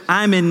because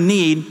I'm in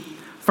need,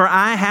 for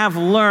I have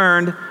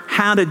learned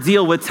how to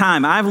deal with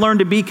time. I've learned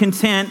to be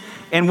content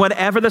in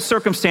whatever the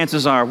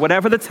circumstances are,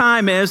 whatever the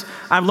time is,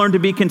 I've learned to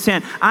be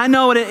content. I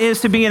know what it is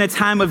to be in a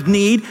time of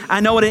need. I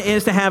know what it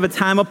is to have a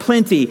time of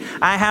plenty.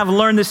 I have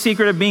learned the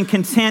secret of being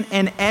content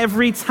in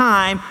every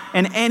time,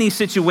 in any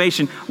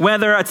situation,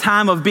 whether a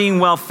time of being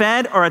well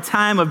fed or a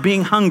time of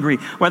being hungry,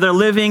 whether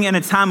living in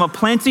a time of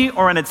plenty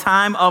or in a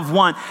time of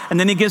want. And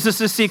then he gives us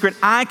the secret.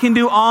 I can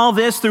do all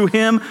this through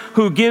him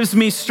who gives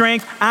me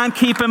strength. I'm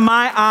keeping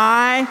my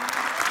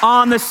eye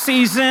on the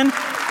season.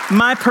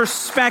 My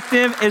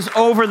perspective is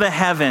over the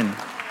heaven.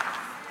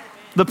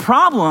 The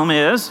problem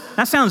is,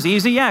 that sounds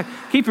easy, yeah,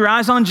 keep your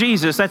eyes on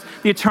Jesus. That's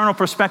the eternal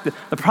perspective.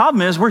 The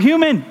problem is we're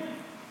human,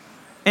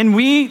 and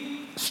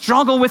we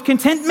struggle with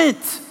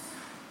contentment.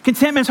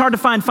 Contentment's hard to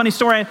find. Funny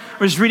story, I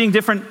was reading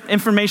different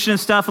information and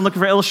stuff and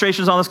looking for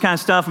illustrations, all this kind of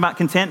stuff about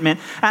contentment.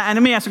 And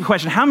let me ask you a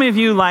question. How many of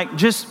you like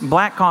just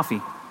black coffee?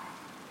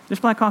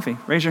 Just black coffee.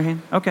 Raise your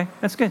hand. Okay,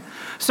 that's good.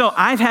 So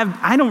I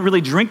don't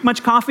really drink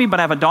much coffee, but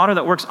I have a daughter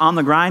that works on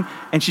the grind,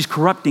 and she's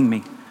corrupting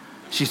me.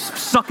 She's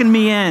sucking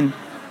me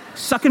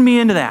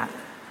into that.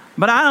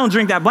 But I don't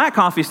drink that black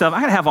coffee stuff.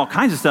 I gotta have all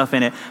kinds of stuff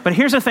in it. But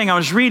here's the thing, I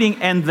was reading,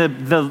 and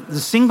the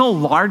single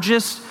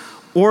largest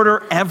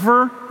order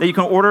ever that you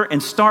can order in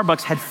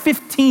Starbucks had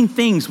 15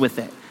 things with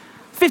it.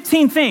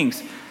 15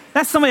 things.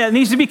 That's somebody that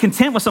needs to be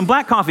content with some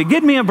black coffee.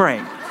 Give me a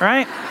break,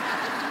 right?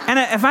 And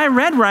if I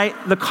read right,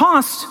 the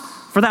cost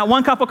for that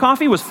one cup of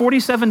coffee was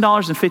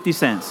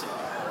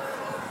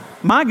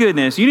 $47.50. My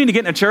goodness, you need to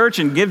get in a church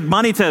and give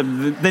money to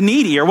the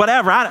needy or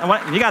whatever.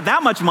 You got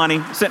that much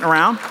money sitting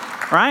around,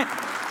 right?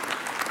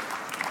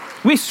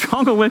 We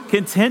struggle with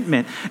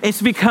contentment.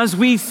 It's because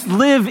we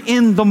live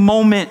in the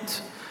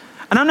moment.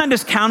 And I'm not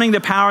discounting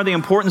the power, the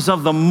importance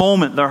of the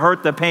moment, the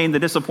hurt, the pain, the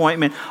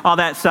disappointment, all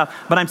that stuff.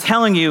 But I'm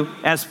telling you,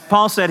 as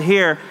Paul said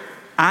here,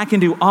 I can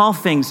do all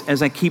things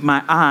as I keep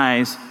my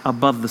eyes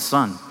above the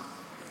sun,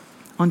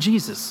 on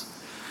Jesus.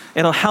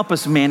 It'll help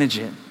us manage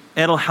it.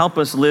 It'll help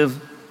us live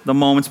the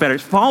moments better.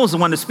 Paul was the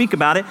one to speak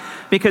about it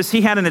because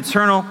he had an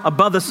eternal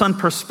above the sun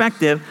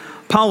perspective.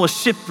 Paul was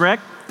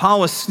shipwrecked. Paul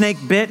was snake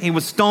bit. He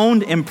was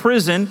stoned,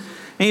 imprisoned.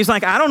 And he's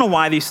like, I don't know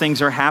why these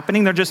things are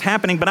happening. They're just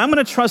happening, but I'm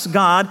going to trust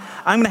God.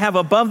 I'm going to have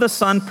above the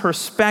sun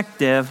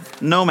perspective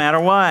no matter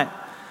what.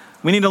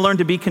 We need to learn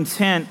to be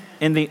content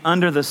in the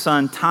under the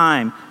sun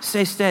time.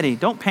 Stay steady.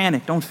 Don't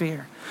panic. Don't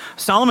fear.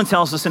 Solomon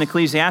tells us in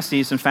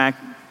Ecclesiastes, in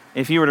fact,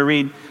 if you were to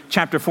read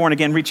chapter 4, and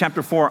again, read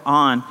chapter 4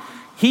 on,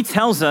 he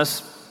tells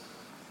us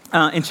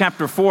in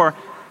chapter 4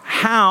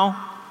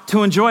 how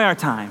to enjoy our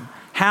time,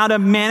 how to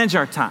manage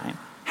our time,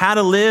 how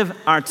to live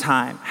our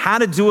time, how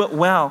to do it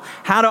well,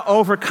 how to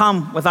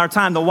overcome with our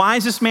time. The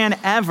wisest man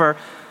ever,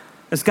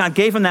 as God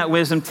gave him that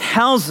wisdom,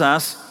 tells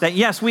us that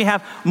yes, we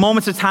have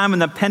moments of time and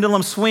the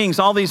pendulum swings,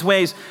 all these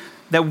ways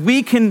that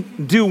we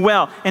can do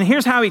well. And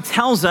here's how he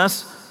tells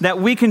us that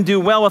we can do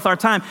well with our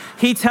time.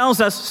 He tells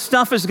us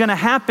stuff is gonna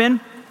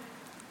happen,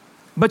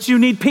 but you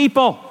need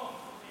people.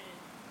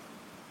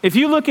 If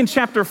you look in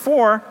chapter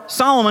 4,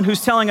 Solomon,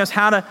 who's telling us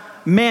how to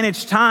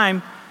manage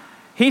time,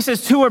 he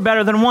says 2 are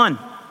better than 1.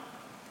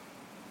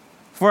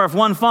 For if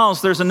one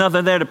falls, there's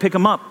another there to pick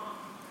him up.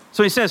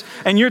 So he says,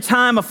 in your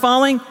time of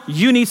falling,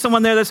 you need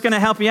someone there that's gonna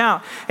help you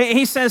out.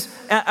 He says,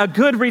 a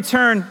good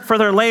return for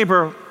their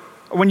labor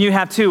when you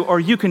have 2, or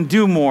you can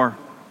do more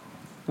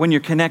when you're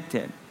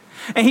connected.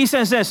 And he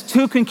says this,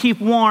 2 can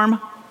keep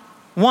warm,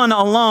 1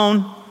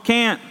 alone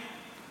can't.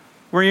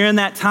 Where you're in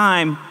that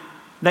time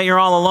that you're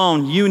all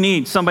alone. You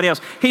need somebody else.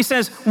 He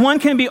says one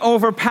can be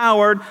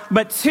overpowered,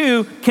 but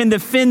two can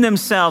defend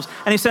themselves.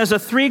 And he says a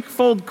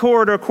threefold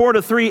cord or cord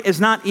of three is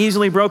not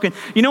easily broken.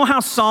 You know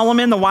how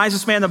Solomon, the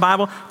wisest man in the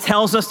Bible,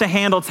 tells us to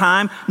handle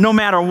time? No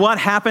matter what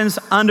happens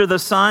under the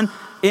sun,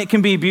 it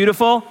can be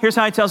beautiful. Here's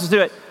how he tells us to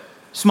do it.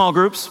 Small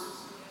groups.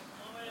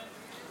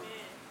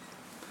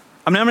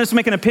 I'm just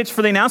making a pitch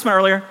for the announcement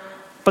earlier,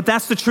 but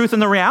that's the truth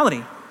and the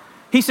reality.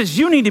 He says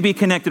you need to be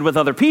connected with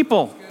other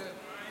people.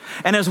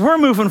 And as we're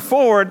moving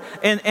forward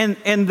in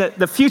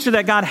the future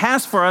that God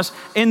has for us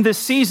in this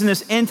season,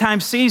 this end time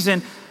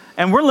season,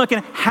 and we're looking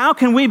at how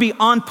can we be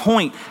on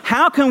point?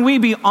 How can we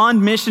be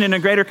on mission in a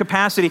greater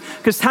capacity?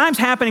 Because time's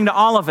happening to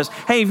all of us.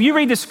 Hey, if you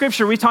read the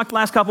scripture, we talked the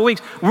last couple of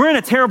weeks, we're in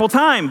a terrible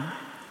time.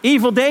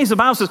 Evil days, the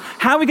Bible says.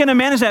 How are we going to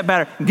manage that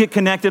better? Get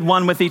connected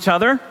one with each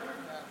other.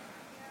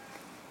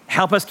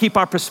 Help us keep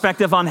our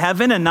perspective on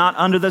heaven and not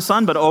under the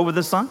sun, but over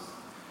the sun.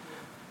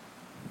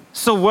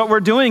 So what we're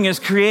doing is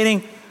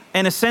creating,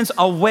 in a sense,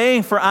 a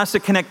way for us to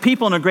connect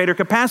people in a greater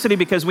capacity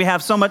because we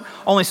have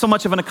only so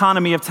much of an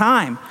economy of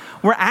time.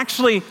 We're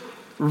actually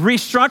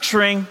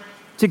restructuring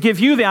to give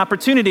you the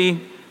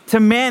opportunity to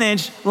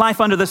manage life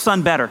under the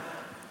sun better.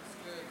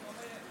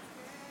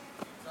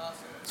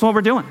 That's what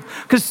we're doing.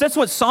 Because that's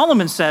what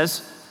Solomon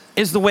says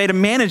is the way to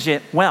manage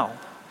it well.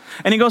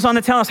 And he goes on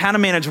to tell us how to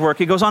manage work.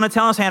 He goes on to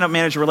tell us how to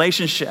manage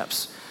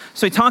relationships.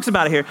 So he talks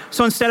about it here.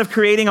 So instead of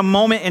creating a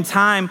moment in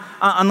time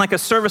on like a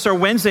service or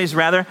Wednesdays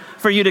rather,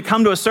 for you to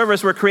come to a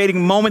service, we're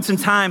creating moments in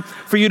time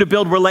for you to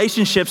build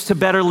relationships to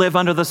better live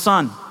under the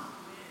sun.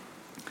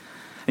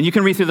 And you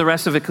can read through the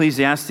rest of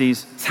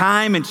Ecclesiastes.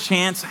 Time and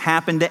chance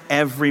happen to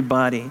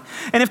everybody.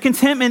 And if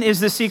contentment is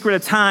the secret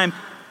of time,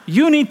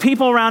 you need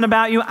people around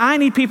about you. I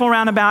need people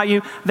around about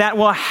you that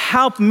will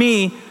help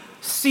me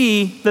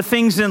see the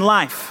things in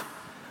life.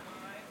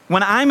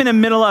 When I'm in the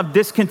middle of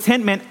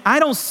discontentment, I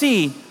don't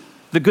see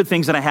the good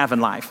things that I have in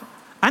life.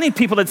 I need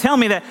people to tell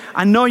me that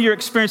I know you're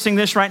experiencing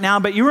this right now,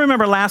 but you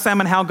remember last time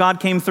and how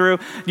God came through?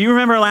 Do you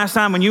remember last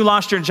time when you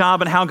lost your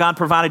job and how God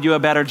provided you a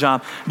better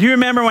job? Do you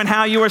remember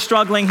how you were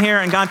struggling here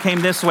and God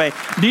came this way?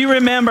 Do you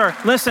remember?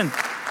 Listen,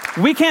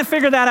 we can't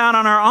figure that out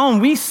on our own.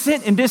 We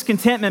sit in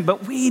discontentment,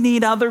 but we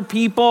need other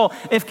people.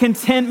 If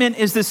contentment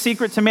is the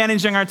secret to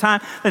managing our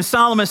time, then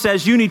Solomon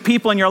says you need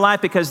people in your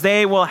life because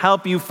they will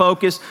help you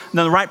focus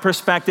on the right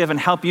perspective and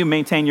help you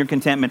maintain your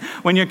contentment.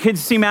 When your kids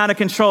seem out of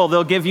control,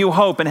 they'll give you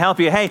hope and help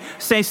you. Hey,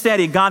 stay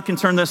steady. God can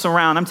turn this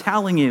around. I'm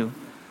telling you,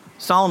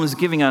 Solomon's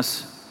giving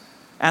us,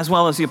 as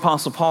well as the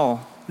Apostle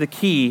Paul, the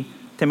key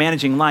to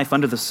managing life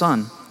under the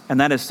sun, and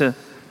that is to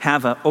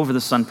have an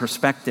over-the-sun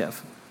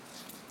perspective.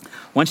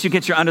 Once you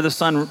get your under the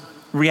sun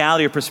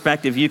reality or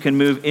perspective, you can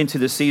move into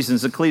the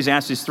seasons.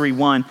 Ecclesiastes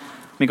 3:1,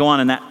 let me go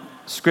on in that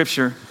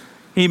scripture.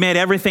 He made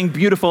everything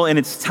beautiful in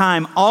its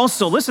time.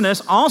 Also, listen to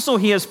this, also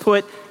he has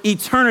put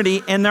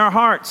eternity in their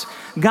hearts.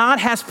 God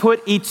has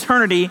put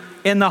eternity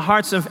in the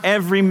hearts of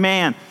every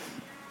man.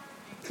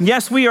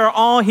 Yes, we are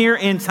all here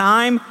in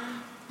time.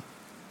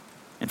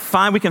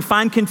 And we can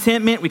find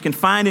contentment, we can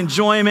find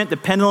enjoyment. The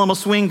pendulum will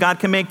swing, God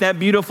can make that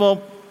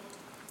beautiful.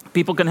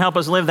 People can help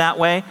us live that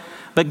way.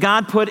 But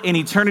God put an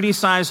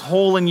eternity-sized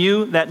hole in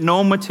you that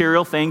no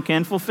material thing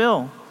can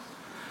fulfill.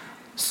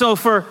 So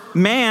for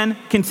man,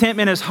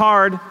 contentment is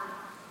hard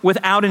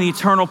without an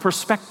eternal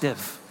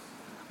perspective,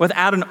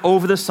 without an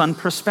over-the-sun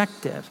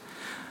perspective.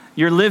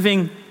 You're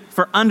living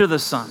for under the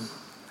sun.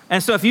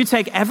 And so if you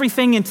take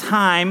everything in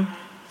time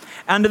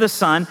under the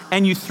sun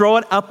and you throw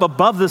it up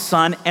above the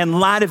sun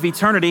in light of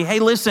eternity, hey,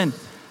 listen,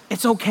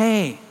 it's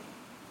okay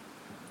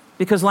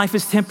because life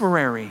is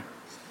temporary.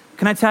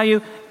 Can I tell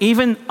you,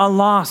 even a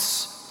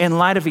loss in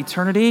light of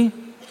eternity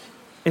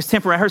is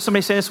temporary. I heard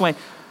somebody say this way,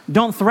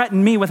 don't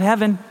threaten me with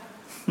heaven.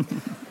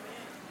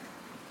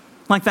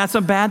 Like that's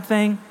a bad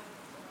thing.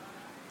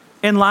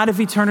 In light of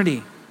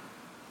eternity,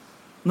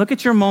 look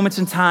at your moments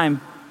in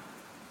time,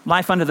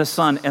 life under the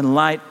sun in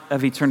light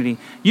of eternity.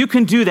 You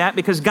can do that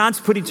because God's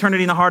put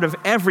eternity in the heart of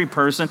every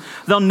person.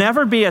 There'll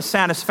never be a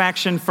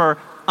satisfaction for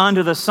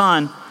under the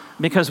sun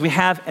because we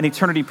have an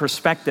eternity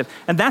perspective.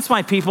 And that's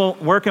why people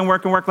work and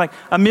work and work. Like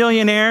a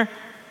millionaire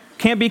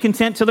can't be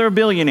content till they're a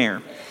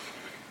billionaire.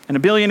 And a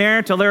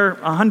billionaire till they're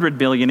 100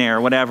 billionaire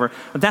or whatever.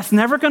 But that's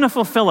never going to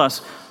fulfill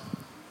us.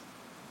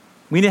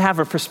 We need to have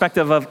a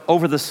perspective of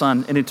over the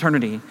sun in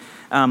eternity.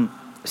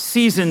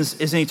 Seasons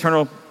is an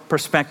eternal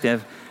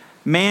perspective.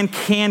 Man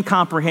can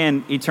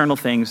comprehend eternal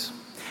things.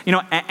 You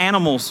know,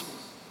 animals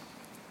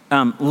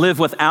live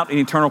without an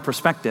eternal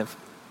perspective.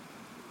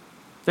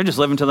 They're just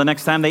living till the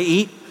next time they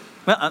eat.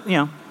 Well, you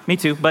know, me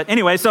too. But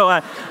anyway, so,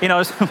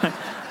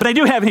 but I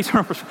do have an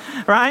eternal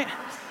perspective, right?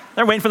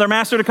 They're waiting for their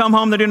master to come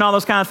home. They're doing all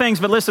those kind of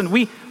things. But listen,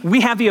 we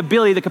have the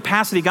ability, the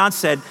capacity, God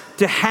said,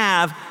 to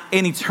have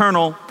an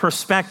eternal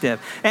perspective.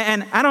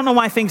 And I don't know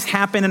why things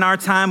happen in our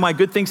time, why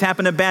good things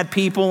happen to bad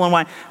people, and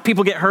why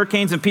people get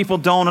hurricanes and people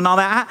don't and all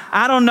that.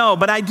 I don't know,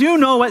 but I do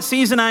know what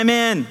season I'm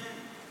in.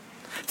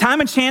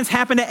 Time and chance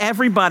happen to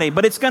everybody,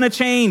 but it's going to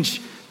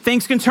change.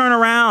 Things can turn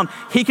around.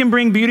 He can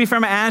bring beauty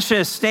from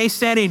ashes. Stay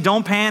steady.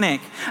 Don't panic.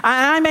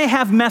 I may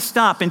have messed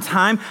up in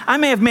time. I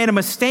may have made a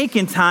mistake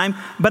in time,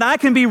 but I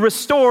can be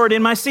restored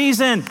in my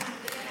season.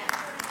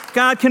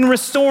 God can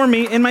restore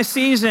me in my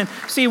season.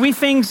 See, we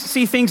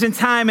see things in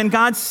time, and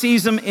God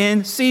sees them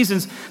in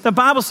seasons. The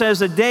Bible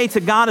says a day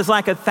to God is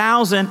like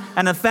 1,000,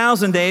 and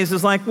 1,000 days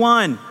is like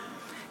one.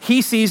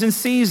 He sees in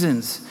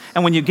seasons.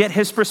 And when you get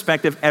his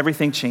perspective,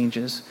 everything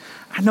changes.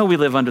 I know we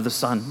live under the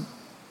sun.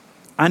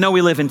 I know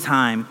we live in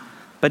time,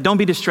 but don't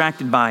be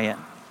distracted by it.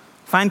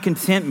 Find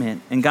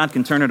contentment, and God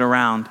can turn it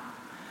around.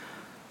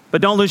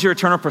 But don't lose your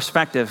eternal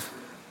perspective.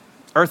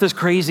 Earth is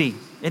crazy.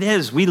 It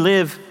is. We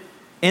live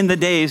in the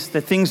days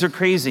that things are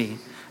crazy.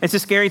 It's a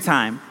scary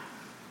time.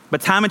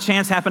 But time and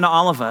chance happen to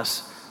all of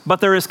us. But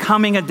there is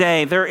coming a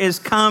day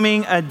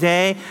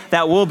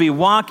that we'll be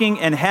walking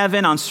in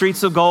heaven on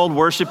streets of gold,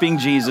 worshiping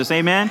Jesus.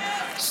 Amen?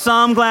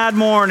 Some glad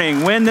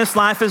morning when this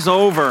life is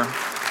over.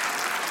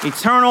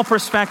 Eternal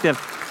perspective.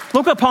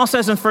 Look what Paul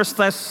says in 1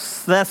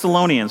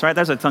 Thessalonians, right?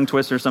 That's a tongue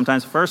twister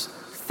sometimes. 1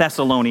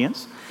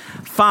 Thessalonians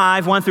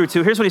 5, 1 through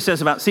 2. Here's what he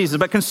says about seasons.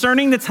 But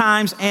concerning the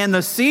times and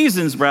the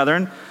seasons,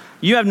 brethren,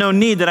 you have no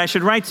need that I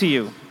should write to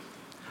you.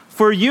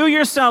 For you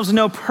yourselves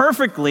know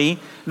perfectly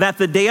that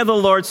the day of the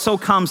Lord so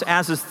comes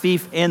as a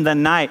thief in the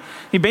night.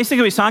 He basically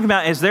what he's talking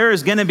about is there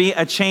is going to be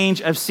a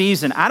change of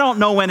season. I don't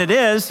know when it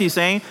is, he's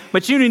saying,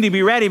 but you need to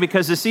be ready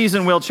because the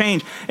season will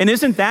change. And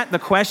isn't that the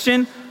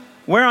question?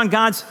 Where on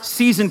God's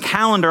season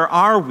calendar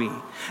are we?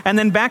 And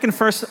then back in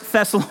 1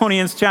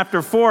 Thessalonians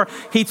chapter 4,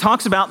 he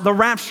talks about the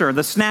rapture,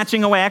 the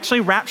snatching away.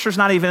 Actually, rapture's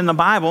not even in the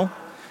Bible.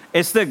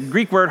 It's the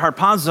Greek word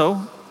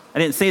harpazo. I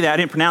didn't say that. I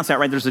didn't pronounce that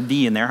right. There's a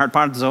D in there,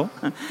 harpazo.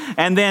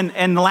 And then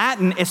in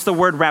Latin, it's the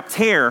word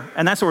raptere,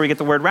 and that's where we get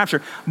the word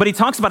rapture. But he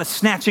talks about a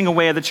snatching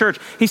away of the church.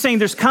 He's saying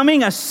there's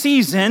coming a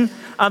season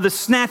of the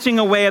snatching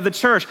away of the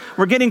church.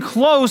 We're getting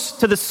close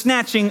to the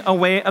snatching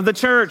away of the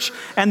church.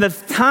 And the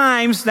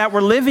times that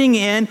we're living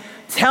in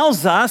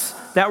tells us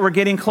that we're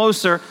getting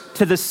closer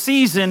to the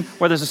season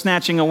where there's a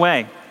snatching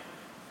away.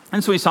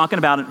 And so he's talking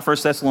about it in 1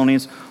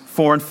 Thessalonians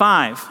 4 and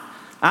 5.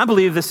 I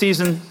believe the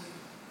season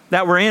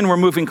that we're in, we're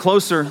moving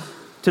closer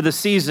to the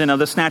season of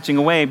the snatching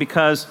away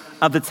because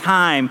of the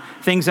time,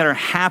 things that are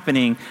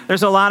happening.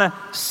 There's a lot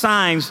of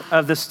signs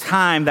of this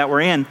time that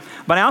we're in.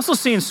 But I also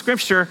see in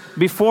Scripture,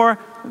 before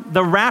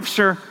the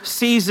rapture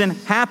season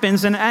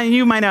happens, and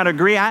you might not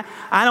agree, I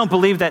don't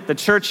believe that the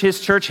church,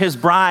 his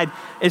bride,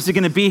 is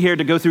going to be here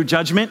to go through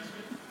judgment.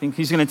 I think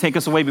he's going to take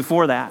us away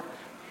before that.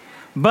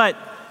 But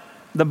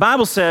the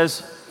Bible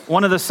says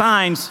one of the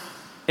signs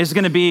is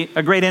going to be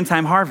a great end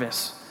time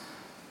harvest.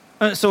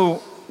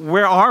 So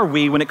where are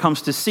we when it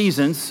comes to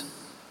seasons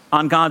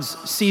on God's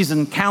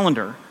season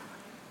calendar?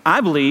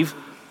 I believe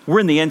we're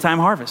in the end time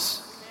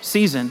harvest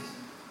season.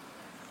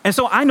 And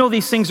so I know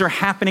these things are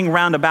happening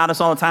round about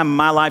us all the time in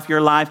my life,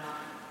 your life.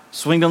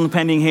 Pendulum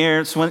pending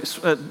here,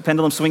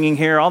 pendulum swinging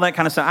here, all that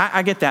kind of stuff.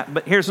 I get that.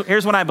 But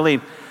here's what I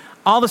believe.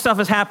 All the stuff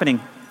is happening.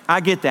 I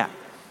get that.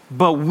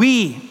 But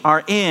we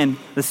are in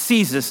the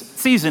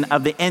season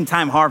of the end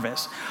time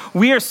harvest.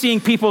 We are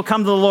seeing people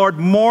come to the Lord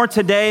more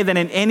today than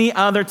in any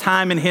other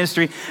time in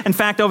history. In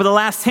fact, over the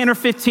last 10 or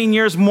 15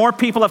 years, more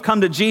people have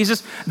come to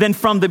Jesus than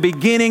from the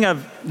beginning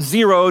of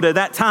zero to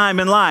that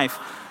time in life.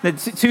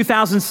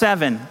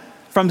 2007,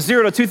 from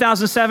 0 to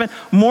 2007,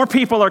 more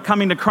people are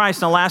coming to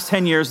Christ in the last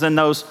 10 years than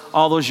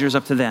all those years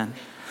up to then.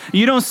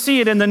 You don't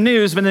see it in the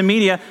news, but in the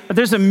media, but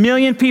there's 1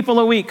 million people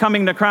a week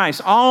coming to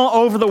Christ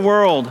all over the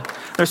world.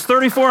 There's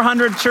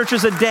 3,400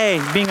 churches a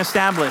day being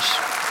established.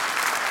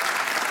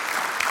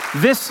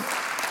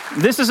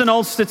 This is an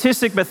old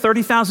statistic, but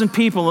 30,000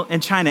 people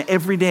in China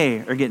every day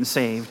are getting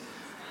saved.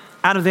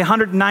 Out of the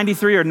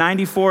 193 or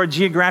 94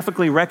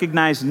 geographically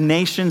recognized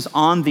nations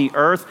on the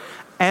earth,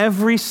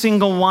 every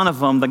single one of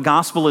them, the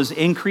gospel is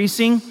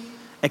increasing,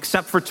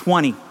 except for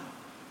 20.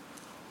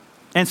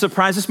 And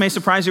this may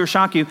surprise you or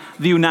shock you,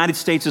 the United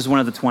States is one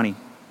of the 20.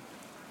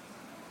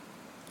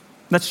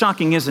 That's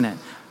shocking, isn't it?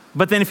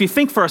 But then if you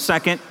think for a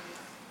second,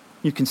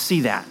 you can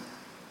see that.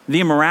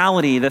 The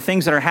immorality, the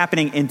things that are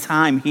happening in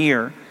time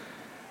here,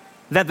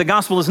 that the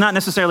gospel is not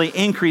necessarily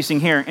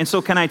increasing here. And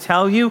so can I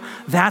tell you,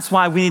 that's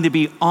why we need to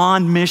be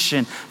on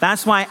mission.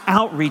 That's why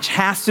outreach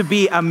has to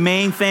be a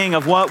main thing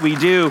of what we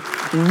do.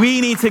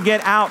 We need to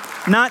get out,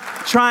 not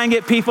try and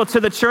get people to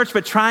the church,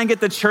 but try and get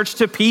the church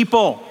to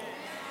people.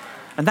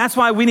 And that's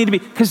why we need to be,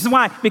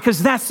 why?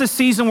 Because that's the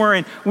season we're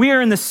in. We are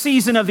in the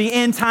season of the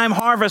end time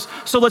harvest.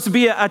 So let's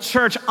be a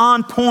church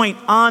on point,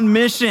 on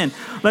mission.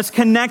 Let's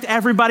connect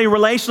everybody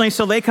relationally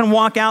so they can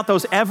walk out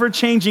those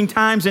ever-changing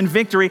times in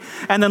victory.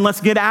 And then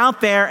let's get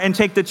out there and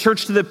take the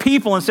church to the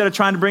people instead of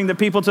trying to bring the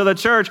people to the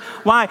church.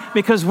 Why?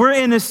 Because we're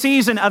in the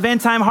season of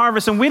end time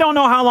harvest and we don't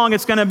know how long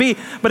it's going to be.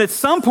 But at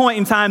some point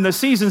in time, the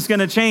season's going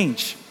to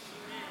change.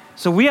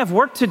 So we have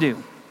work to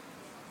do.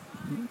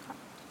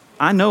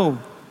 I know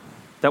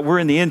that we're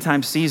in the end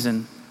time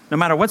season, no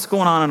matter what's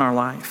going on in our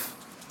life.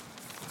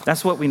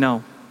 That's what we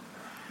know.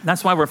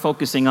 That's why we're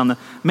focusing on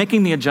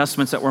making the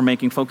adjustments that we're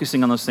making,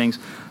 focusing on those things.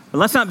 But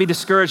let's not be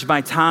discouraged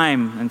by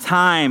time and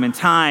time and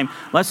time.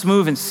 Let's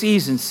move in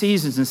seasons.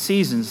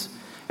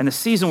 And the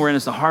season we're in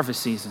is the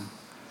harvest season.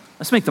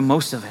 Let's make the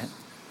most of it.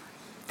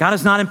 God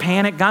is not in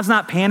panic. God's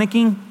not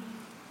panicking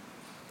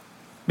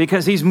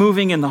because he's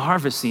moving in the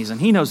harvest season.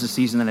 He knows the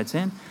season that it's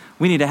in.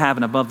 We need to have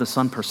an above the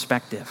sun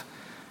perspective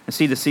and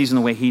see the season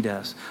the way he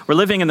does. We're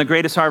living in the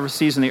greatest harvest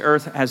season the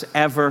earth has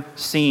ever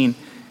seen,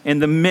 in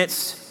the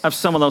midst of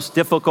some of those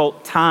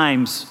difficult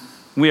times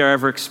we are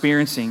ever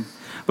experiencing.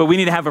 But we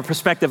need to have a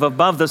perspective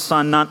above the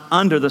sun, not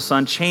under the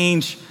sun.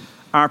 Change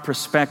our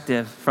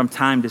perspective from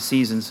time to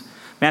seasons.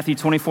 Matthew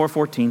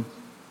 24:14,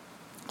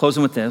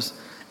 closing with this.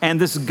 And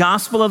this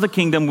gospel of the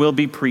kingdom will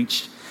be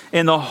preached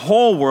in the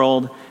whole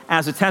world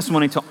as a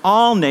testimony to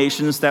all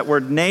nations. That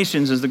word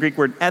nations is the Greek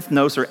word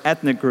ethnos, or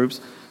ethnic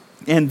groups.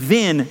 And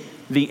then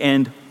the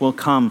end will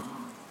come.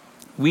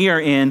 We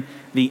are in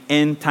the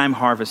end time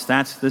harvest.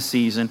 That's the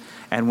season.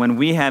 And when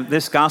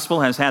this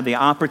gospel has had the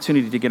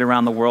opportunity to get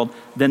around the world,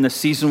 then the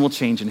season will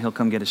change and he'll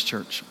come get his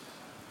church.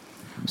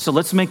 So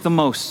let's make the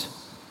most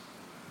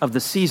of the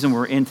season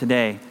we're in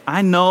today.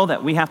 I know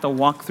that we have to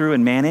walk through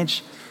and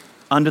manage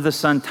under the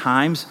sun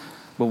times,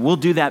 but we'll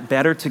do that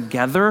better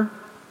together.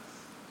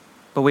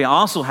 But we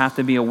also have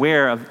to be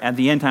aware of, at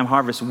the end time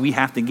harvest, we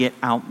have to get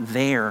out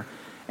there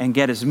and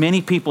get as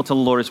many people to the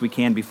Lord as we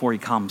can before he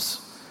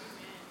comes.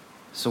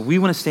 So we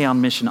want to stay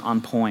on mission,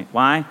 on point.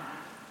 Why?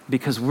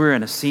 Because we're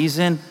in a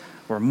season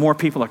where more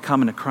people are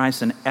coming to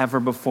Christ than ever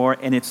before,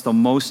 and it's the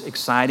most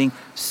exciting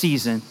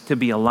season to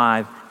be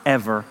alive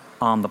ever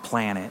on the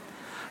planet.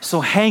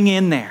 So hang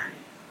in there.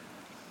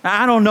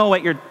 I don't know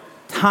what your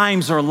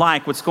times are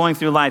like, what's going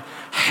through life.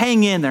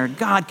 Hang in there.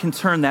 God can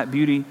turn that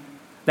beauty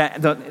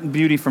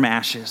from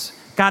ashes.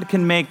 God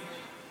can make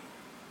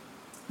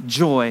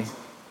joy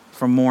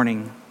from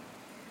mourning.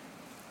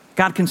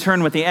 God can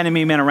turn what the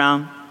enemy meant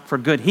around for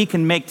good. He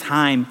can make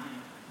time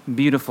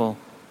beautiful.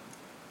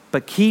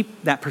 But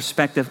keep that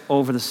perspective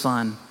over the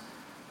sun.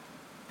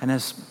 And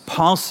as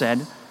Paul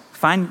said,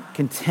 find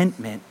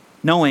contentment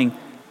knowing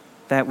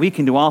that we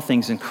can do all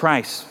things in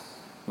Christ.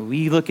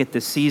 We look at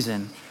this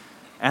season.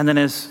 And then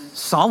as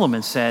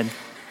Solomon said,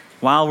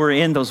 while we're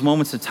in those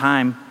moments of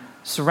time,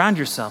 surround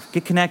yourself,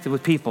 get connected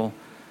with people,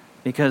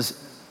 because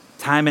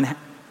time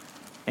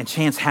and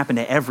chance happen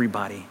to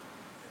everybody.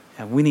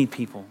 And we need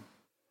people.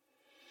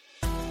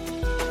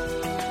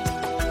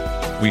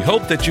 We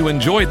hope that you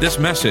enjoyed this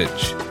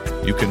message.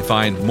 You can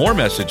find more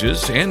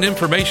messages and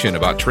information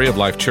about Tree of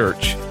Life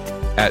Church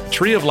at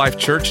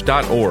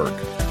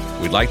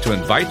treeoflifechurch.org. We'd like to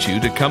invite you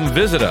to come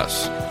visit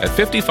us at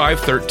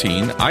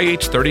 5513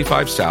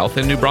 IH35 South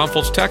in New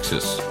Braunfels,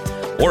 Texas.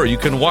 Or you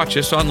can watch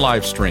us on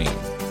live stream.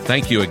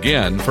 Thank you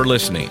again for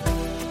listening.